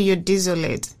left to you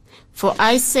desolate. For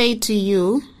I say to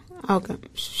you, okay,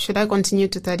 should I continue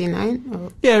to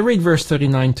 39? Yeah, read verse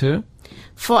 39 too.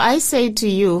 For I say to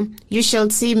you, you shall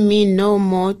see me no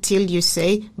more till you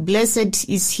say, blessed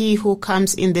is he who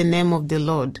comes in the name of the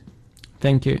Lord.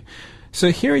 Thank you. So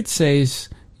here it says,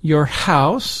 your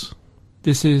house,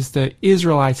 this is the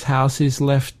Israelites' house, is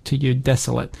left to you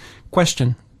desolate.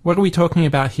 Question, what are we talking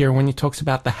about here when he talks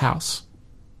about the house?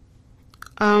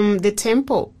 The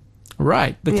temple.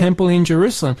 Right, the temple in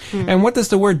Jerusalem. And what does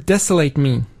the word desolate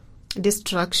mean?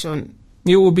 Destruction.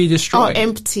 It will be destroyed.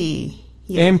 Empty.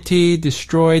 Yeah. Empty,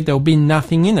 destroyed, there'll be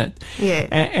nothing in it. Yeah.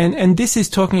 And this is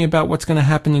talking about what's going to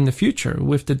happen in the future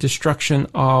with the destruction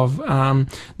of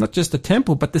not just the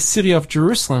temple, but the city of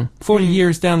Jerusalem 40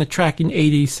 years down the track in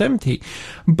AD 70.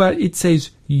 But it says,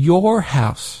 your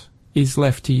house is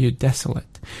left to you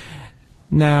desolate.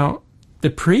 Now,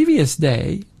 the previous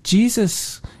day,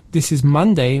 Jesus... This is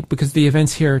Monday, because the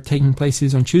events here are taking place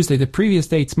is on Tuesday. The previous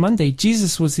day, it's Monday.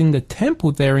 Jesus was in the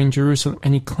temple there in Jerusalem,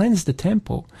 and he cleansed the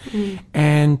temple.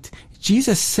 And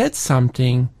Jesus said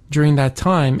something during that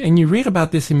time, and you read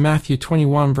about this in Matthew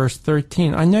 21, verse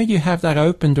 13. I know you have that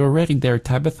opened already there,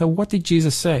 Tabitha. What did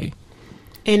Jesus say?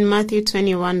 In Matthew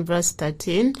 21, verse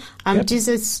 13,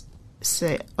 Jesus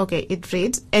said, it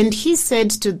reads, and he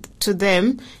said to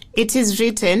them, it is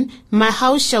written, my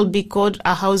house shall be called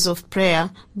a house of prayer,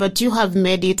 but you have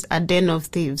made it a den of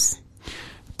thieves.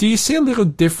 Do you see a little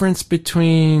difference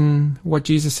between what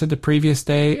Jesus said the previous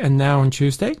day and now on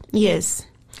Tuesday? Yes.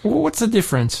 What's the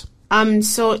difference?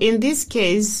 So in this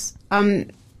case,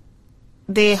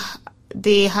 they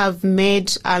have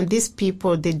made, these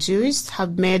people, the Jews,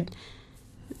 have made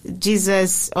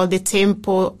Jesus or the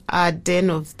temple a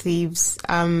den of thieves.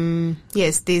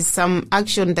 Yes, there's some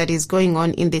action that is going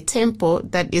on in the temple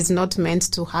that is not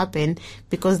meant to happen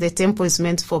because the temple is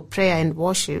meant for prayer and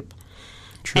worship.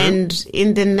 True. And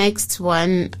in the next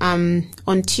one,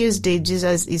 on Tuesday,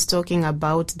 Jesus is talking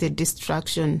about the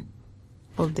destruction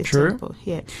of the temple.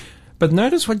 Yeah. But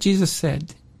notice what Jesus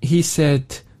said. He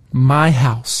said, my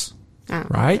house,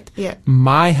 right? Yeah.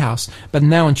 My house. But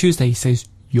now on Tuesday, he says,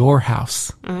 your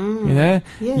house,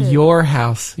 your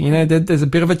house, there's a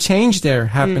bit of a change there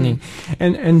happening.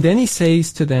 And then he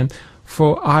says to them,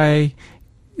 for I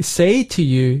say to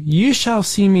you, you shall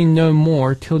see me no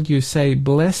more till you say,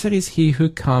 blessed is he who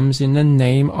comes in the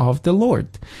name of the Lord.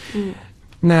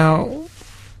 Now,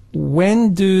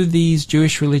 when do these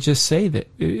Jewish religious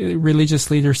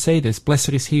leaders say this?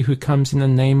 Blessed is he who comes in the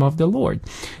name of the Lord.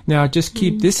 Now, just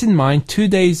keep this in mind. 2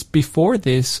 days before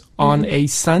this, on a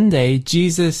Sunday,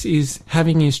 Jesus is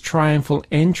having his triumphal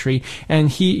entry, and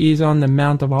he is on the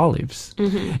Mount of Olives.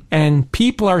 And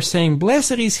people are saying,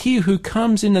 blessed is he who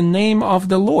comes in the name of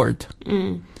the Lord.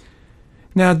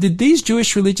 Now, did these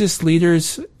Jewish religious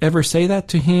leaders ever say that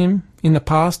to him in the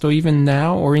past, or even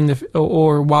now,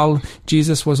 or while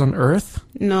Jesus was on earth?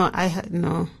 No,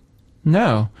 no.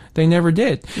 No, they never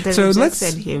did.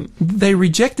 They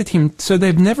rejected him. So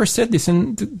they've never said this.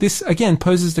 And this, again,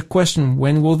 poses the question,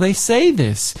 when will they say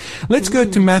this? Let's go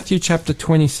to Matthew chapter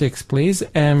 26, please,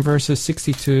 and verses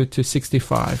 62 to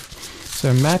 65.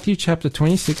 So Matthew chapter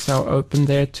 26, I'll open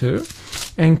there too.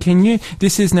 And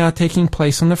this is now taking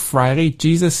place on a Friday.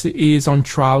 Jesus is on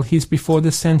trial. He's before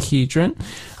the Sanhedrin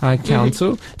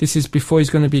council. This is before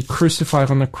he's going to be crucified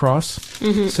on the cross.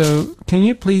 So can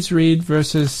you please read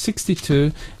verses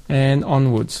 62 and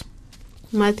onwards?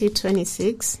 Matthew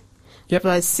 26,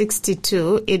 verse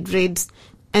 62, it reads,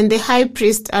 "And the high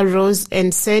priest arose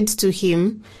and said to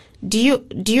him, Do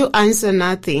you answer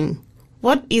nothing?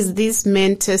 What is this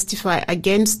man testify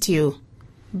against you?"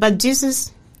 But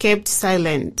Jesus kept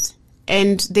silent.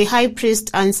 And the high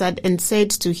priest answered and said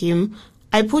to him,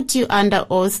 "I put you under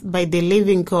oath by the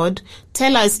living God.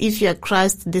 Tell us if you are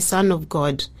Christ, the Son of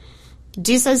God."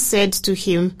 Jesus said to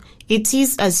him, "It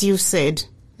is as you said.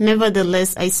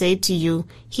 Nevertheless, I say to you,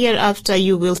 hereafter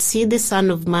you will see the Son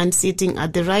of Man sitting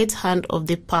at the right hand of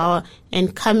the power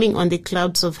and coming on the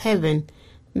clouds of heaven."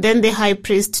 Then the high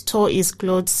priest tore his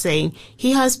clothes, saying,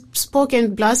 "He has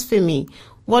spoken blasphemy.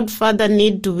 What further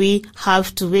need do we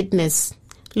have to witness?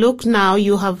 Look now,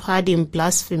 you have heard him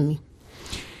blaspheme."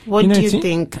 What do you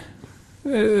think?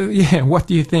 What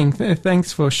do you think?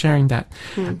 Thanks for sharing that.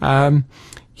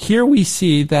 Here we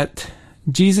see that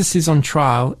Jesus is on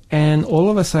trial, and all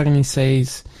of a sudden he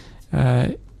says,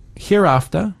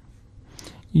 hereafter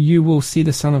you will see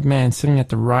the Son of Man sitting at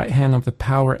the right hand of the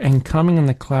power and coming on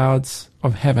the clouds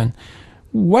of heaven.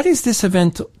 What is this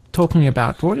event talking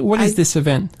about? What is this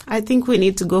event? I think we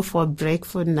need to go for a break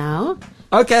for now.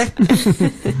 Okay.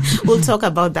 We'll talk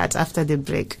about that after the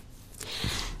break.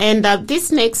 And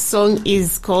this next song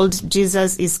is called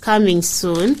Jesus is Coming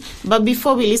Soon. But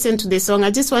before we listen to the song, I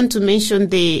just want to mention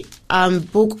the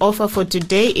book offer for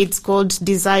today. It's called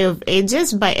Desire of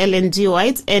Ages by Ellen G.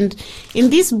 White. And in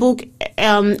this book,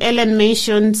 Ellen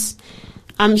mentions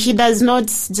he does not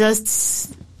just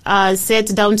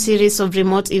set down series of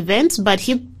remote events, but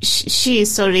she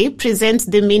presents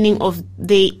the meaning of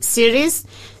the series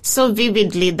so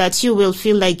vividly that you will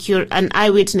feel like you're an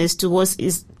eyewitness to what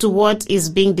is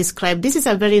being described. This is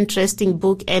a very interesting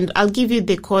book, and I'll give you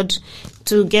the code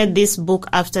to get this book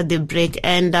after the break.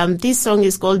 And this song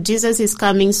is called Jesus is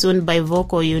Coming Soon by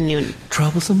Vocal Union.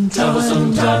 Troublesome times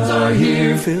are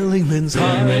here, filling men's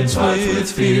hearts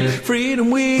with fear. Freedom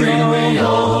we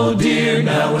all hold dear,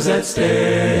 now is at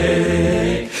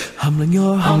stake. Humbling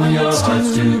your hearts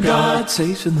to God,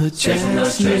 chasing the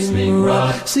chastening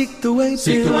rod. Seek the way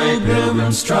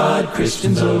pilgrims trod,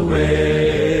 Christians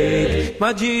await.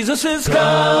 My Jesus is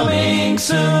coming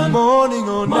soon, morning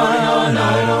or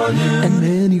night or noon. And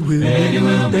many will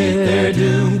meet their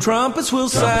doom. Trumpets will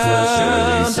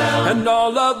sound, and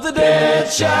all of the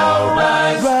dead shall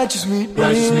rise. Righteous meet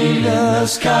in the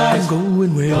skies,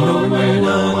 going where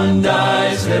no one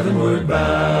dies, heavenward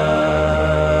bound.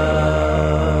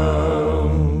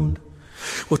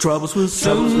 Well, troubles will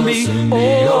soon be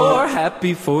o'er,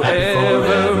 happy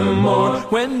forevermore.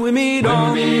 When we meet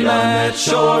on that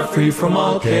shore, free from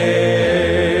all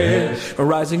care.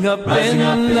 Rising up in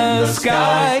the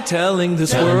sky, telling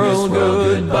this world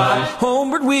goodbye.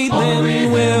 Homeward we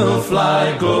then will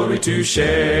fly, glory to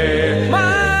share.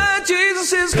 My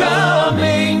Jesus is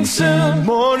coming soon,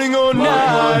 morning or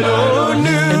night or noon.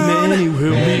 And many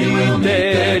will meet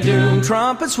their doom.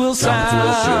 Trumpets will sound,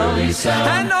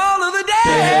 and all of the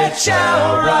dead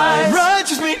shall rise.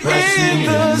 Righteous meet in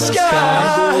the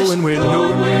sky, going where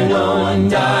no one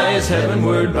dies,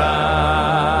 heavenward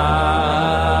bound.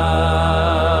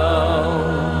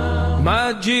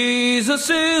 My Jesus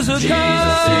is coming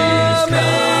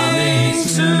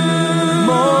soon,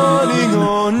 morning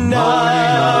or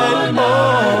night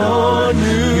or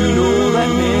noon. You know that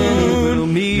many will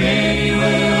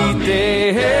meet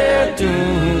their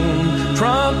doom.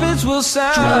 Trumpets will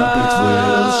sound,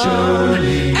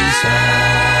 surely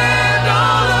and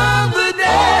all of the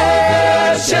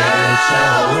dead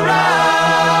shall rise.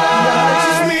 Righteous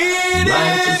meet in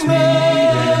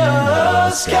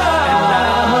the sky,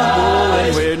 going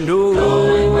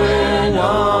where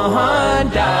no one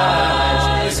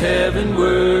dies,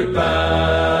 heavenward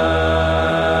bound.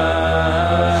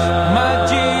 My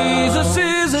Jesus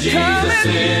is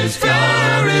coming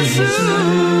very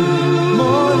soon,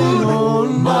 morning or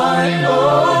night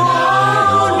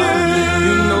or noon.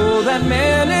 You know that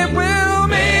many will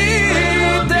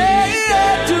meet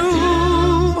their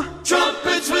doom.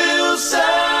 Trumpets will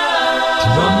sound,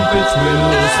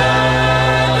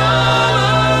 and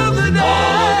all of the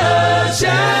dead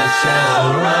shall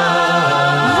rise.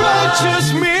 Righteous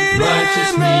meet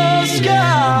in the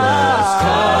sky,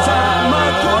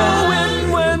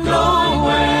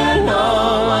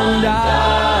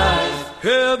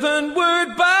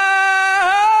 heavenward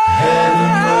bound.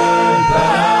 Heavenward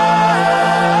bound.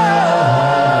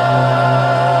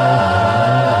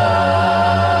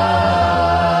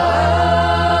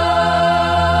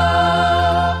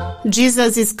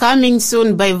 Jesus is coming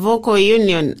soon by vocal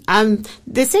union.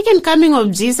 The second coming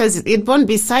of Jesus, it won't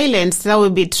be silent. There will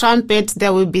be trumpets,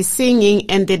 there will be singing,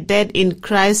 and the dead in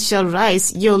Christ shall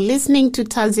rise. You're listening to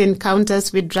Thursday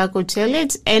Encounters with Rajko,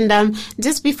 Celic. And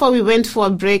just before we went for a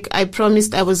break, I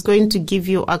promised I was going to give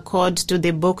you a code to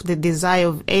the book, The Desire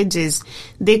of Ages.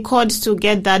 The code to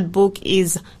get that book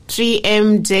is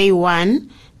 3MJ1,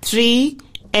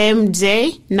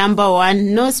 3MJ, number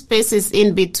 1, no spaces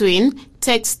in between.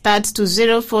 Text that to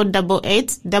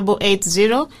 0488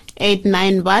 880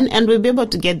 891, and we'll be able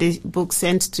to get the book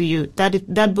sent to you.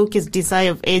 That book is Desire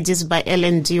of Ages by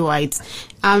Ellen G. White.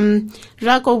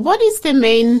 Rajko, what is the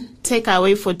main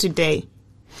takeaway for today?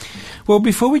 Well,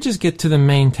 before we just get to the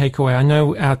main takeaway, I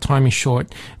know our time is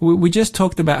short. We just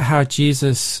talked about how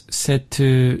Jesus said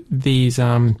to these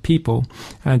people,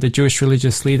 the Jewish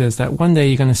religious leaders, that one day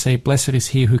you're going to say, "Blessed is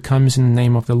he who comes in the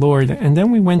name of the Lord." And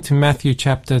then we went to Matthew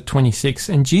chapter 26,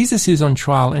 and Jesus is on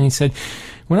trial, and he said,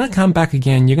 "When I come back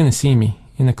again, you're going to see me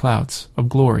in the clouds of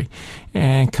glory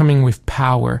and coming with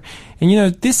power." And you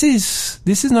know, this is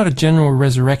not a general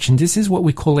resurrection. This is what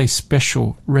we call a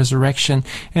special resurrection.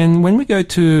 And when we go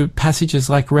to passages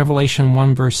like Revelation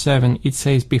 1 verse 7, it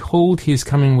says, "Behold, he is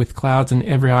coming with clouds, and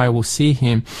every eye will see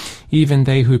him, even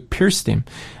they who pierced him."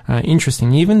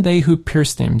 Interesting. Even they who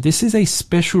pierced him. This is a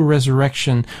special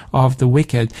resurrection of the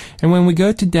wicked. And when we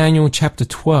go to Daniel chapter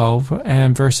 12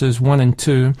 and verses 1 and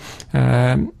 2,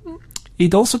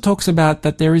 it also talks about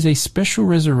that there is a special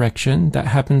resurrection that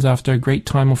happens after a great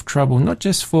time of trouble, not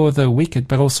just for the wicked,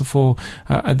 but also for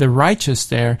the righteous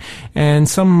there. And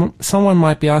someone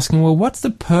might be asking, well, what's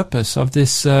the purpose of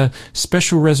this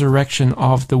special resurrection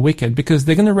of the wicked? Because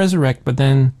they're going to resurrect, but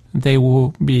then they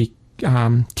will be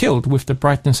killed with the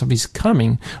brightness of his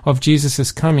coming, of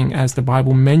Jesus' coming, as the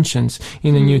Bible mentions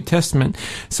in the New Testament.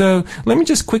 So let me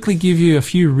just quickly give you a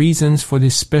few reasons for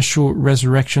this special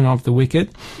resurrection of the wicked.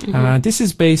 This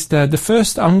is based,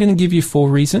 I'm going to give you 4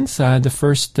 reasons. The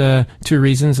first 2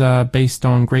 reasons are based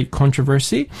on great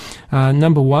controversy.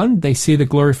 Number 1, they see the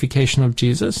glorification of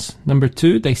Jesus. Number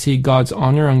 2, they see God's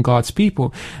honor on God's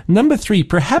people. Number 3,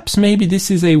 perhaps maybe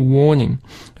this is a warning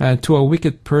to a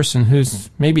wicked person who's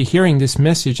maybe hearing this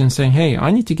message and saying, "Hey,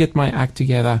 I need to get my act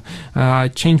together,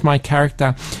 change my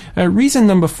character." Reason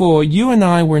number 4, you and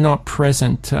I were not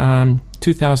present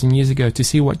 2,000 years ago to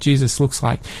see what Jesus looks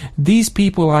like. These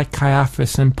people like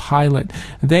Caiaphas and Pilate,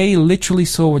 they literally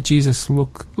saw what Jesus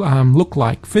look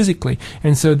like physically.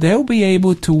 And so they'll be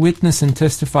able to witness and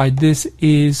testify this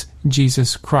is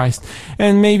Jesus Christ.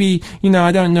 And maybe,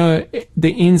 I don't know the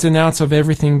ins and outs of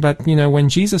everything, but, when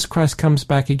Jesus Christ comes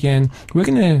back again, we're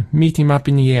going to meet him up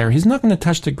in the air. He's not going to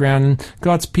touch the ground, and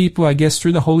God's people, I guess,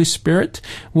 through the Holy Spirit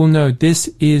will know this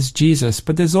is Jesus.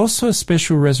 But there's also a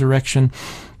special resurrection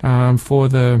for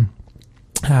the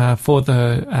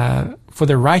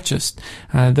righteous.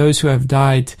 Those who have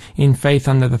died in faith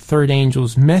under the third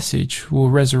angel's message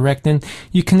will resurrect. And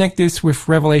you connect this with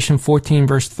Revelation 14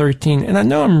 verse 13. And I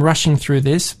know I'm rushing through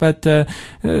this, but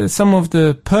some of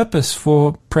the purpose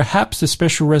for perhaps a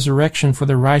special resurrection for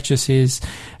the righteous is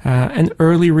an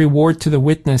early reward to the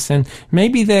witness. And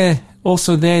maybe they're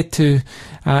also there to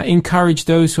encourage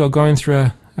those who are going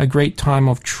through a great time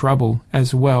of trouble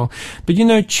as well. But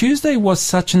Tuesday was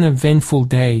such an eventful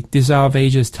day, Desire of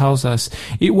Ages tells us.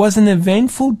 It was an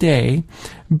eventful day,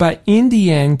 but in the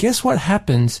end, guess what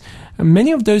happens?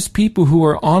 Many of those people who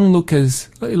were onlookers,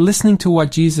 listening to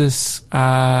what Jesus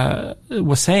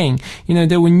was saying,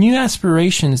 there were new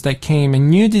aspirations that came and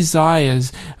new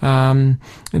desires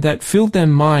that filled their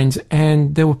minds.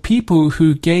 And there were people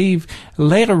who gave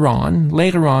later on,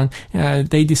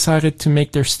 they decided to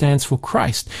make their stance for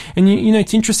Christ. And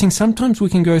it's interesting. Sometimes we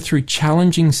can go through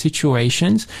challenging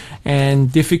situations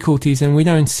and difficulties, and we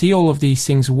don't see all of these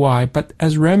things. Why? But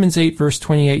as Romans 8 verse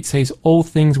 28 says, all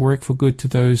things work for good to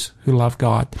those who love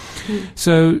God.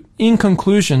 So in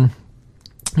conclusion,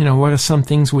 what are some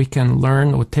things we can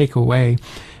learn or take away?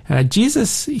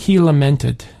 Jesus, he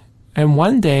lamented, and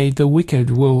one day the wicked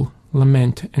will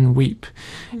lament and weep,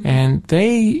 and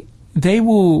they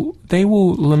will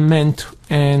lament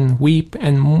and weep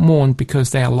and mourn because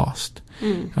they are lost.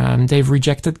 They've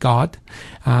rejected God.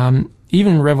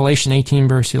 Even Revelation 18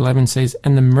 verse 11 says,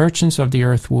 "And the merchants of the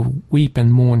earth will weep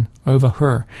and mourn over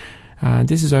her."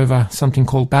 This is over something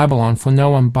called Babylon, for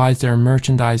no one buys their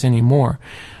merchandise anymore.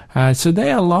 So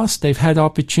they are lost. They've had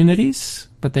opportunities,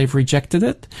 but they've rejected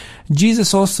it.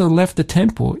 Jesus also left the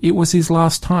temple. It was his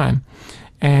last time.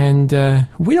 And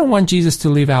we don't want Jesus to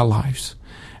live our lives.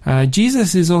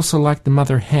 Jesus is also like the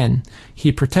mother hen.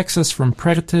 He protects us from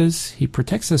predators. He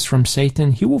protects us from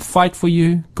Satan. He will fight for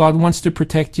you. God wants to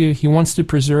protect you. He wants to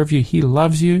preserve you. He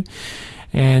loves you.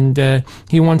 And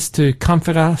he wants to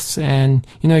comfort us and,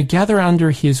 gather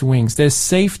under his wings. There's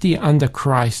safety under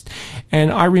Christ.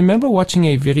 And I remember watching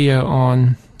a video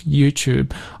on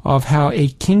YouTube of how a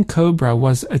king cobra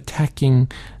was attacking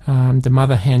the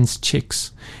mother hen's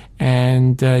chicks.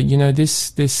 And,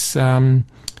 this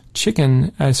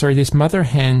mother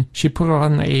hen, she put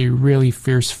on a really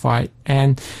fierce fight.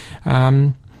 And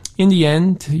in the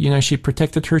end, she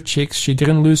protected her chicks. She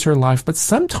didn't lose her life. But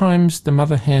sometimes the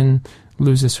mother hen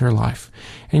loses her life.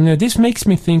 And this makes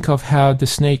me think of how the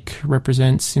snake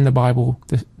represents in the Bible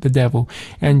the devil.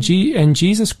 And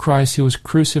Jesus Christ, he was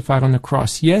crucified on the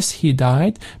cross. Yes, he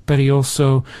died, but he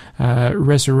also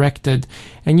resurrected.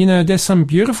 And there's some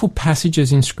beautiful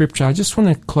passages in Scripture. I just want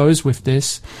to close with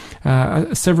this.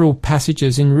 Several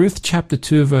passages. In Ruth chapter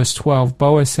 2, verse 12,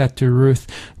 Boaz said to Ruth,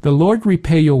 "The Lord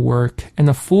repay your work, and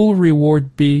a full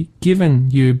reward be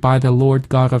given you by the Lord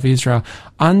God of Israel,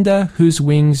 under whose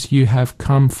wings you have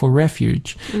come for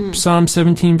refuge." Psalm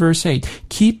 17, verse 8,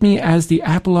 "Keep me as the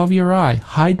apple of your eye.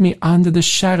 Hide me under the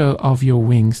shadow of your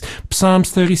wings." Psalms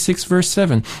 36, verse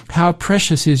 7, "How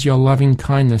precious is your loving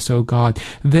kindness, O God.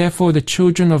 Therefore the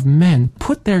children of men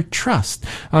put their trust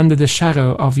under the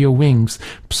shadow of your wings."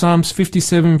 Psalms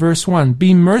 57, verse 1,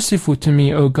 "Be merciful to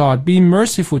me, O God. Be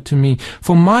merciful to me,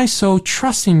 for my soul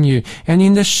trusts in you, and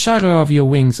in the shadow of your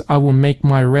wings I will make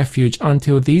my refuge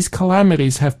until these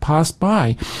calamities have passed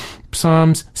by."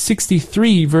 Psalms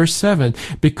 63, verse 7,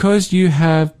 "Because you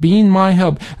have been my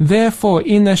help, therefore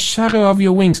in the shadow of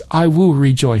your wings I will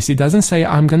rejoice." It doesn't say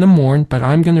I'm going to mourn, but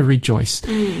I'm going to rejoice.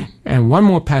 And one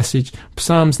more passage,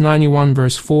 Psalms 91,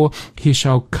 verse 4, "He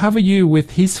shall cover you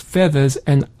with his feathers,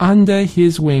 and under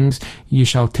his wings you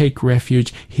shall take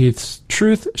refuge. His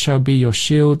truth shall be your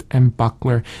shield and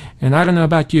buckler." And I don't know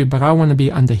about you, but I want to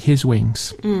be under his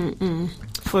wings.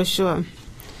 For sure.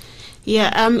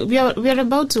 Yeah, we are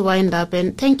about to wind up,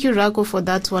 and thank you, Rajko, for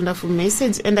that wonderful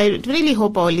message. And I really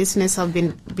hope our listeners have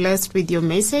been blessed with your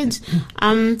message.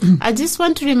 I just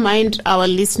want to remind our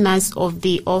listeners of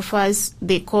the offers,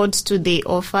 the codes to the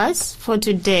offers. For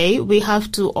today, we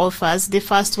have two offers. The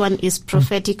first one is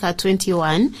Prophetica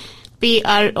 21.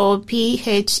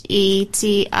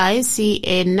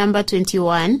 PROPHETICA number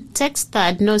 21. Text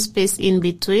that, no space in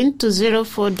between, to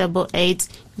 0488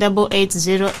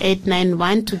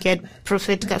 880891 to get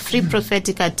free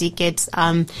Prophetica tickets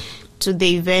to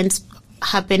the event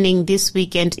happening this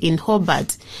weekend in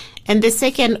Hobart. And the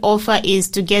second offer is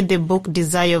to get the book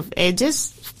Desire of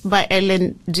Ages by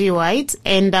Ellen G. White.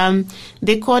 And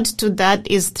the code to that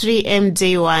is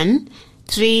 3MJ1.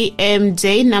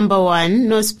 3MJ number 1,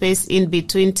 no space in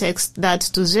between. Text that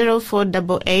to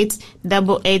 0488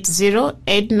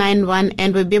 880891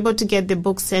 and we'll be able to get the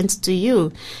book sent to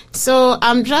you. So,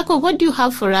 Rajko, what do you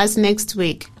have for us next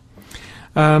week?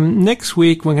 Next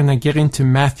week, we're going to get into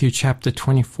Matthew chapter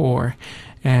 24,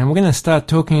 and we're going to start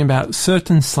talking about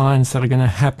certain signs that are going to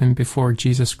happen before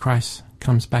Jesus Christ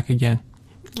comes back again.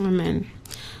 Amen.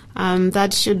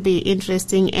 That should be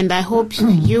interesting, and I hope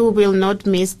you will not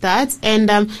miss that. And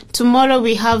tomorrow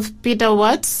we have Peter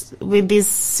Watts with this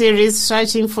series,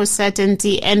 Searching for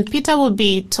Certainty, and Peter will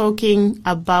be talking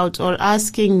about or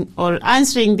asking or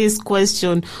answering this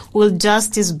question, will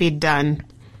justice be done?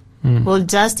 Will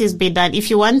justice be done? If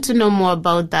you want to know more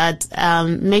about that,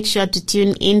 make sure to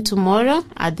tune in tomorrow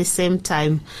at the same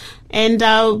time. And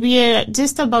we are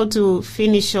just about to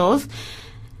finish off.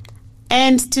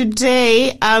 And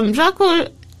today, Rajko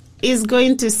is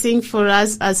going to sing for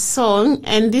us a song,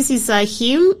 and this is a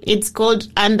hymn. It's called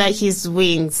Under His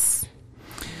Wings.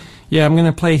 Yeah, I'm going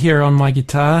to play here on my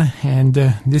guitar, and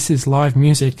this is live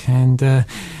music. And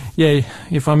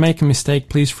if I make a mistake,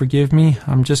 please forgive me.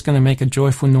 I'm just going to make a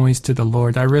joyful noise to the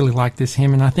Lord. I really like this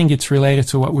hymn, and I think it's related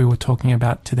to what we were talking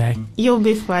about today. You'll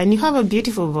be fine. You have a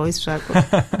beautiful voice,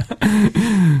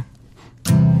 Rajko.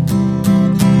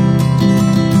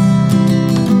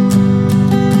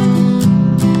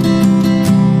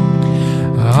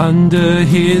 Under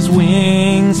his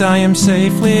wings I am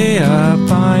safely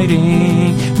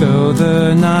abiding, though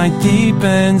the night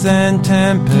deepens and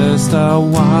tempests are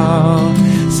wild.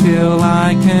 Still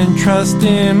I can trust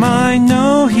him, I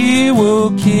know he will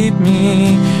keep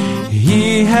me.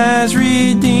 He has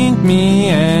redeemed me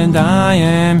and I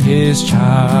am his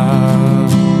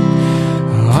child.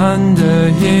 Under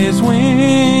his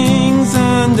wings,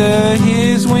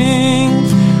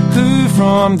 who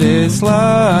from this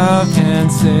love can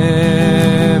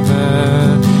sever?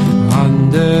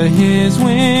 Under his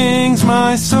wings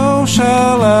my soul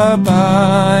shall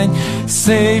abide,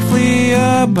 safely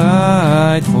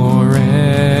abide forever.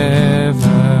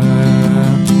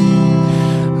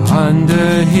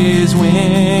 Under his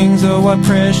wings, oh what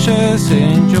precious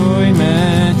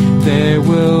enjoyment, there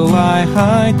will I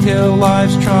hide till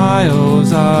life's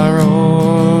trials are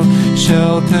o'er.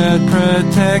 Sheltered,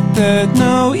 protected,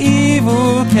 no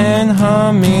evil can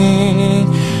harm me.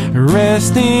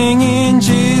 Resting in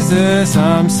Jesus,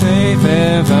 I'm safe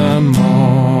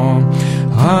evermore.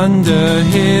 Under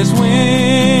his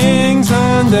wings,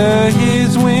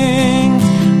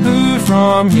 who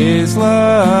from his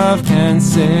love can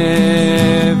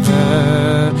sever?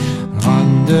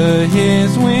 Under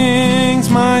his wings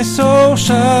my soul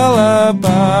shall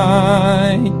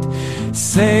abide,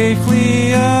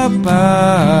 safely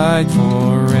abide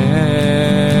forever.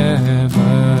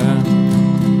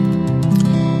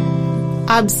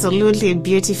 Absolutely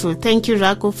beautiful. Thank you,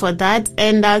 Rajko, for that.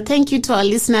 And thank you to our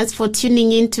listeners for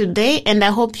tuning in today. And I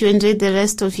hope you enjoyed the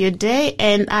rest of your day.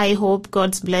 And I hope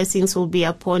God's blessings will be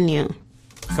upon you.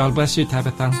 God bless you,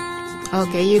 Tabitha.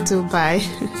 Okay, you too. Bye.